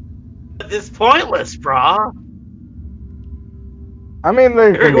 It's pointless, brah. I mean,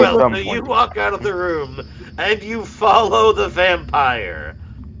 there Very can be well, some so you point. walk out of the room and you follow the vampire.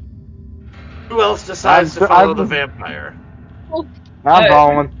 Who else decides to follow the vampire? I'm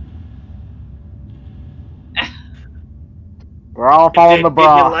following. We're all following the Did you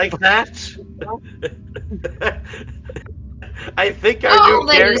bra. like that? I think our new Oh,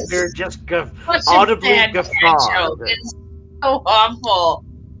 that character is just such a audibly bad cat joke. guffawed. It's so awful.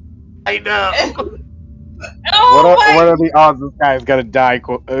 I know. Oh What my! are the odds this guy's gonna die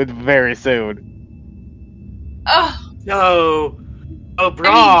very soon? Oh, No. Oh,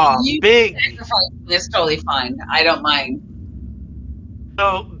 I mean, brah, you big. sacrificing is totally fine. I don't mind.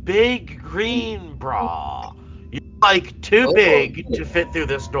 No, big green bra. You're like too Oh, big to fit through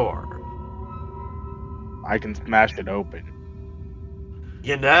this door. I can smash it open.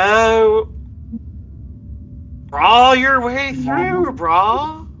 You know, brawl your way through,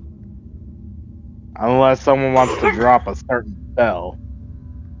 brah. Unless someone wants to drop a certain spell.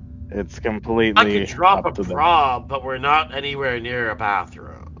 It's I could completely drop up a to them. bra, but we're not anywhere near a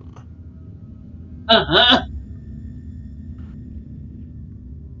bathroom. uh-huh.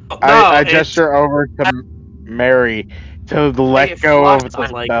 Oh, I no, it's gesture over to Mary to let a go flush of the I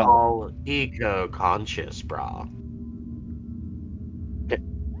like spell. all eco-conscious, brah.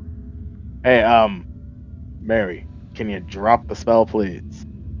 Hey, Mary, can you drop the spell, please?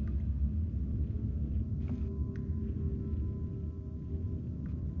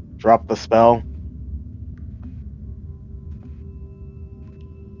 Drop the spell.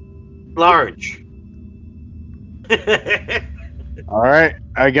 Large. Alright,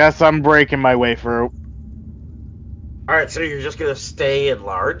 I guess I'm breaking my way through. Alright, so you're just gonna stay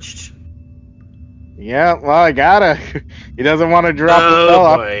enlarged? Yeah, well, I gotta. He doesn't want to drop the Oh spell.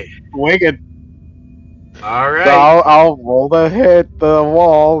 I'm boy. wicked. So Alright. I'll roll to hit the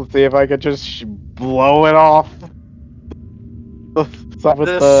wall, see if I can just blow it off. Stuff with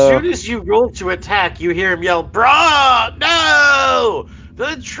As the. soon as you roll to attack, you hear him yell, "Brah! No!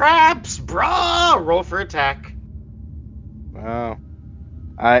 The traps! Brah!" Roll for attack. Oh.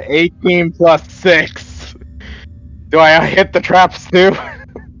 18 plus 6. Do I hit the traps too?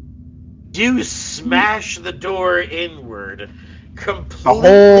 You smash the door inward, The whole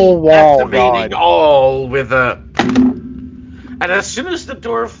completely wall, decimating God. all with a. And as soon as the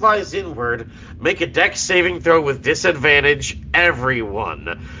door flies inward, make a dex saving throw with disadvantage,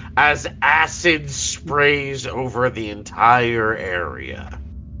 everyone, as acid sprays over the entire area.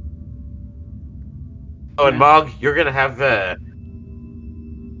 Oh, and Mog, you're gonna have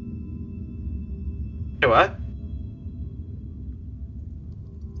what?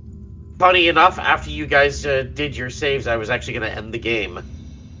 Funny enough, after you guys did your saves, I was actually gonna end the game.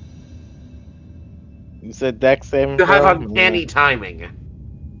 You said dex saving You have throw? Yeah. uncanny timing.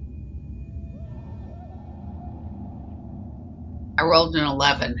 I rolled an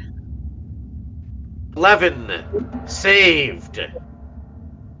 11. 11. Saved.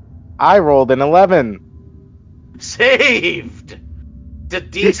 I rolled an 11. Saved. The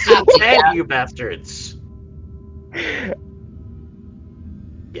DC Oh 10, yeah. you bastards.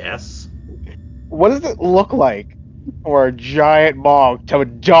 Yes. What does it look like for a giant mog to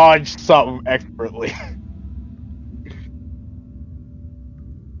dodge something expertly?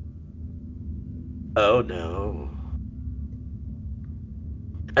 Oh no.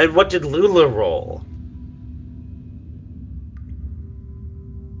 And what did Lula roll?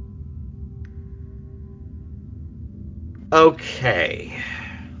 Okay.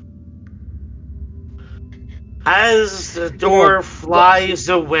 As the door flies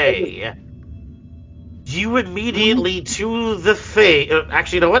away, you immediately to the face.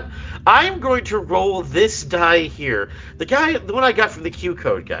 Actually, you know what? I'm going to roll this die here. The one I got from the Q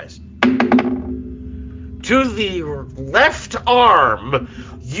code, guys. To the left arm,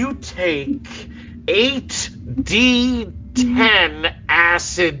 you take 8d10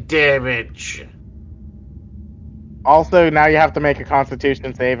 acid damage. Also, now you have to make a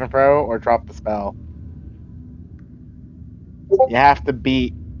Constitution saving throw or drop the spell. You have to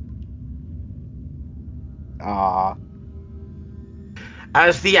beat. Ah,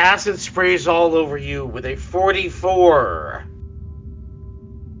 As the acid sprays all over you with a 44.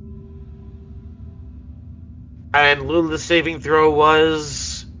 And Lula's saving throw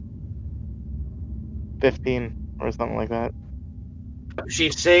was. 15 or something like that.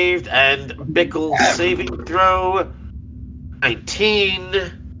 She saved, and Bickle's saving throw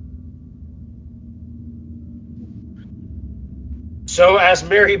 19. So as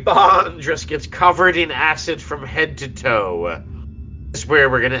Mary Bond just gets covered in acid from head to toe, is where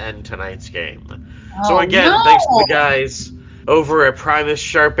we're gonna end tonight's game. So Oh again, thanks to the no! guys. over at Primus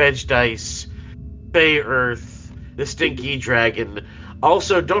Sharp Edge Dice, Fey Earth, the Stinky Dragon.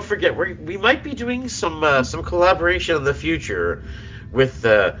 Also, don't forget we might be doing some collaboration in the future with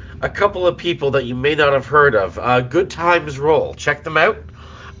a couple of people that you may not have heard of. Good Times Roll. Check them out.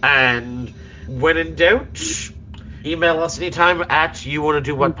 And when in doubt, email us anytime at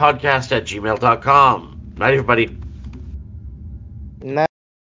youvannadowhatpodcast@gmail.com. Night, everybody. Night.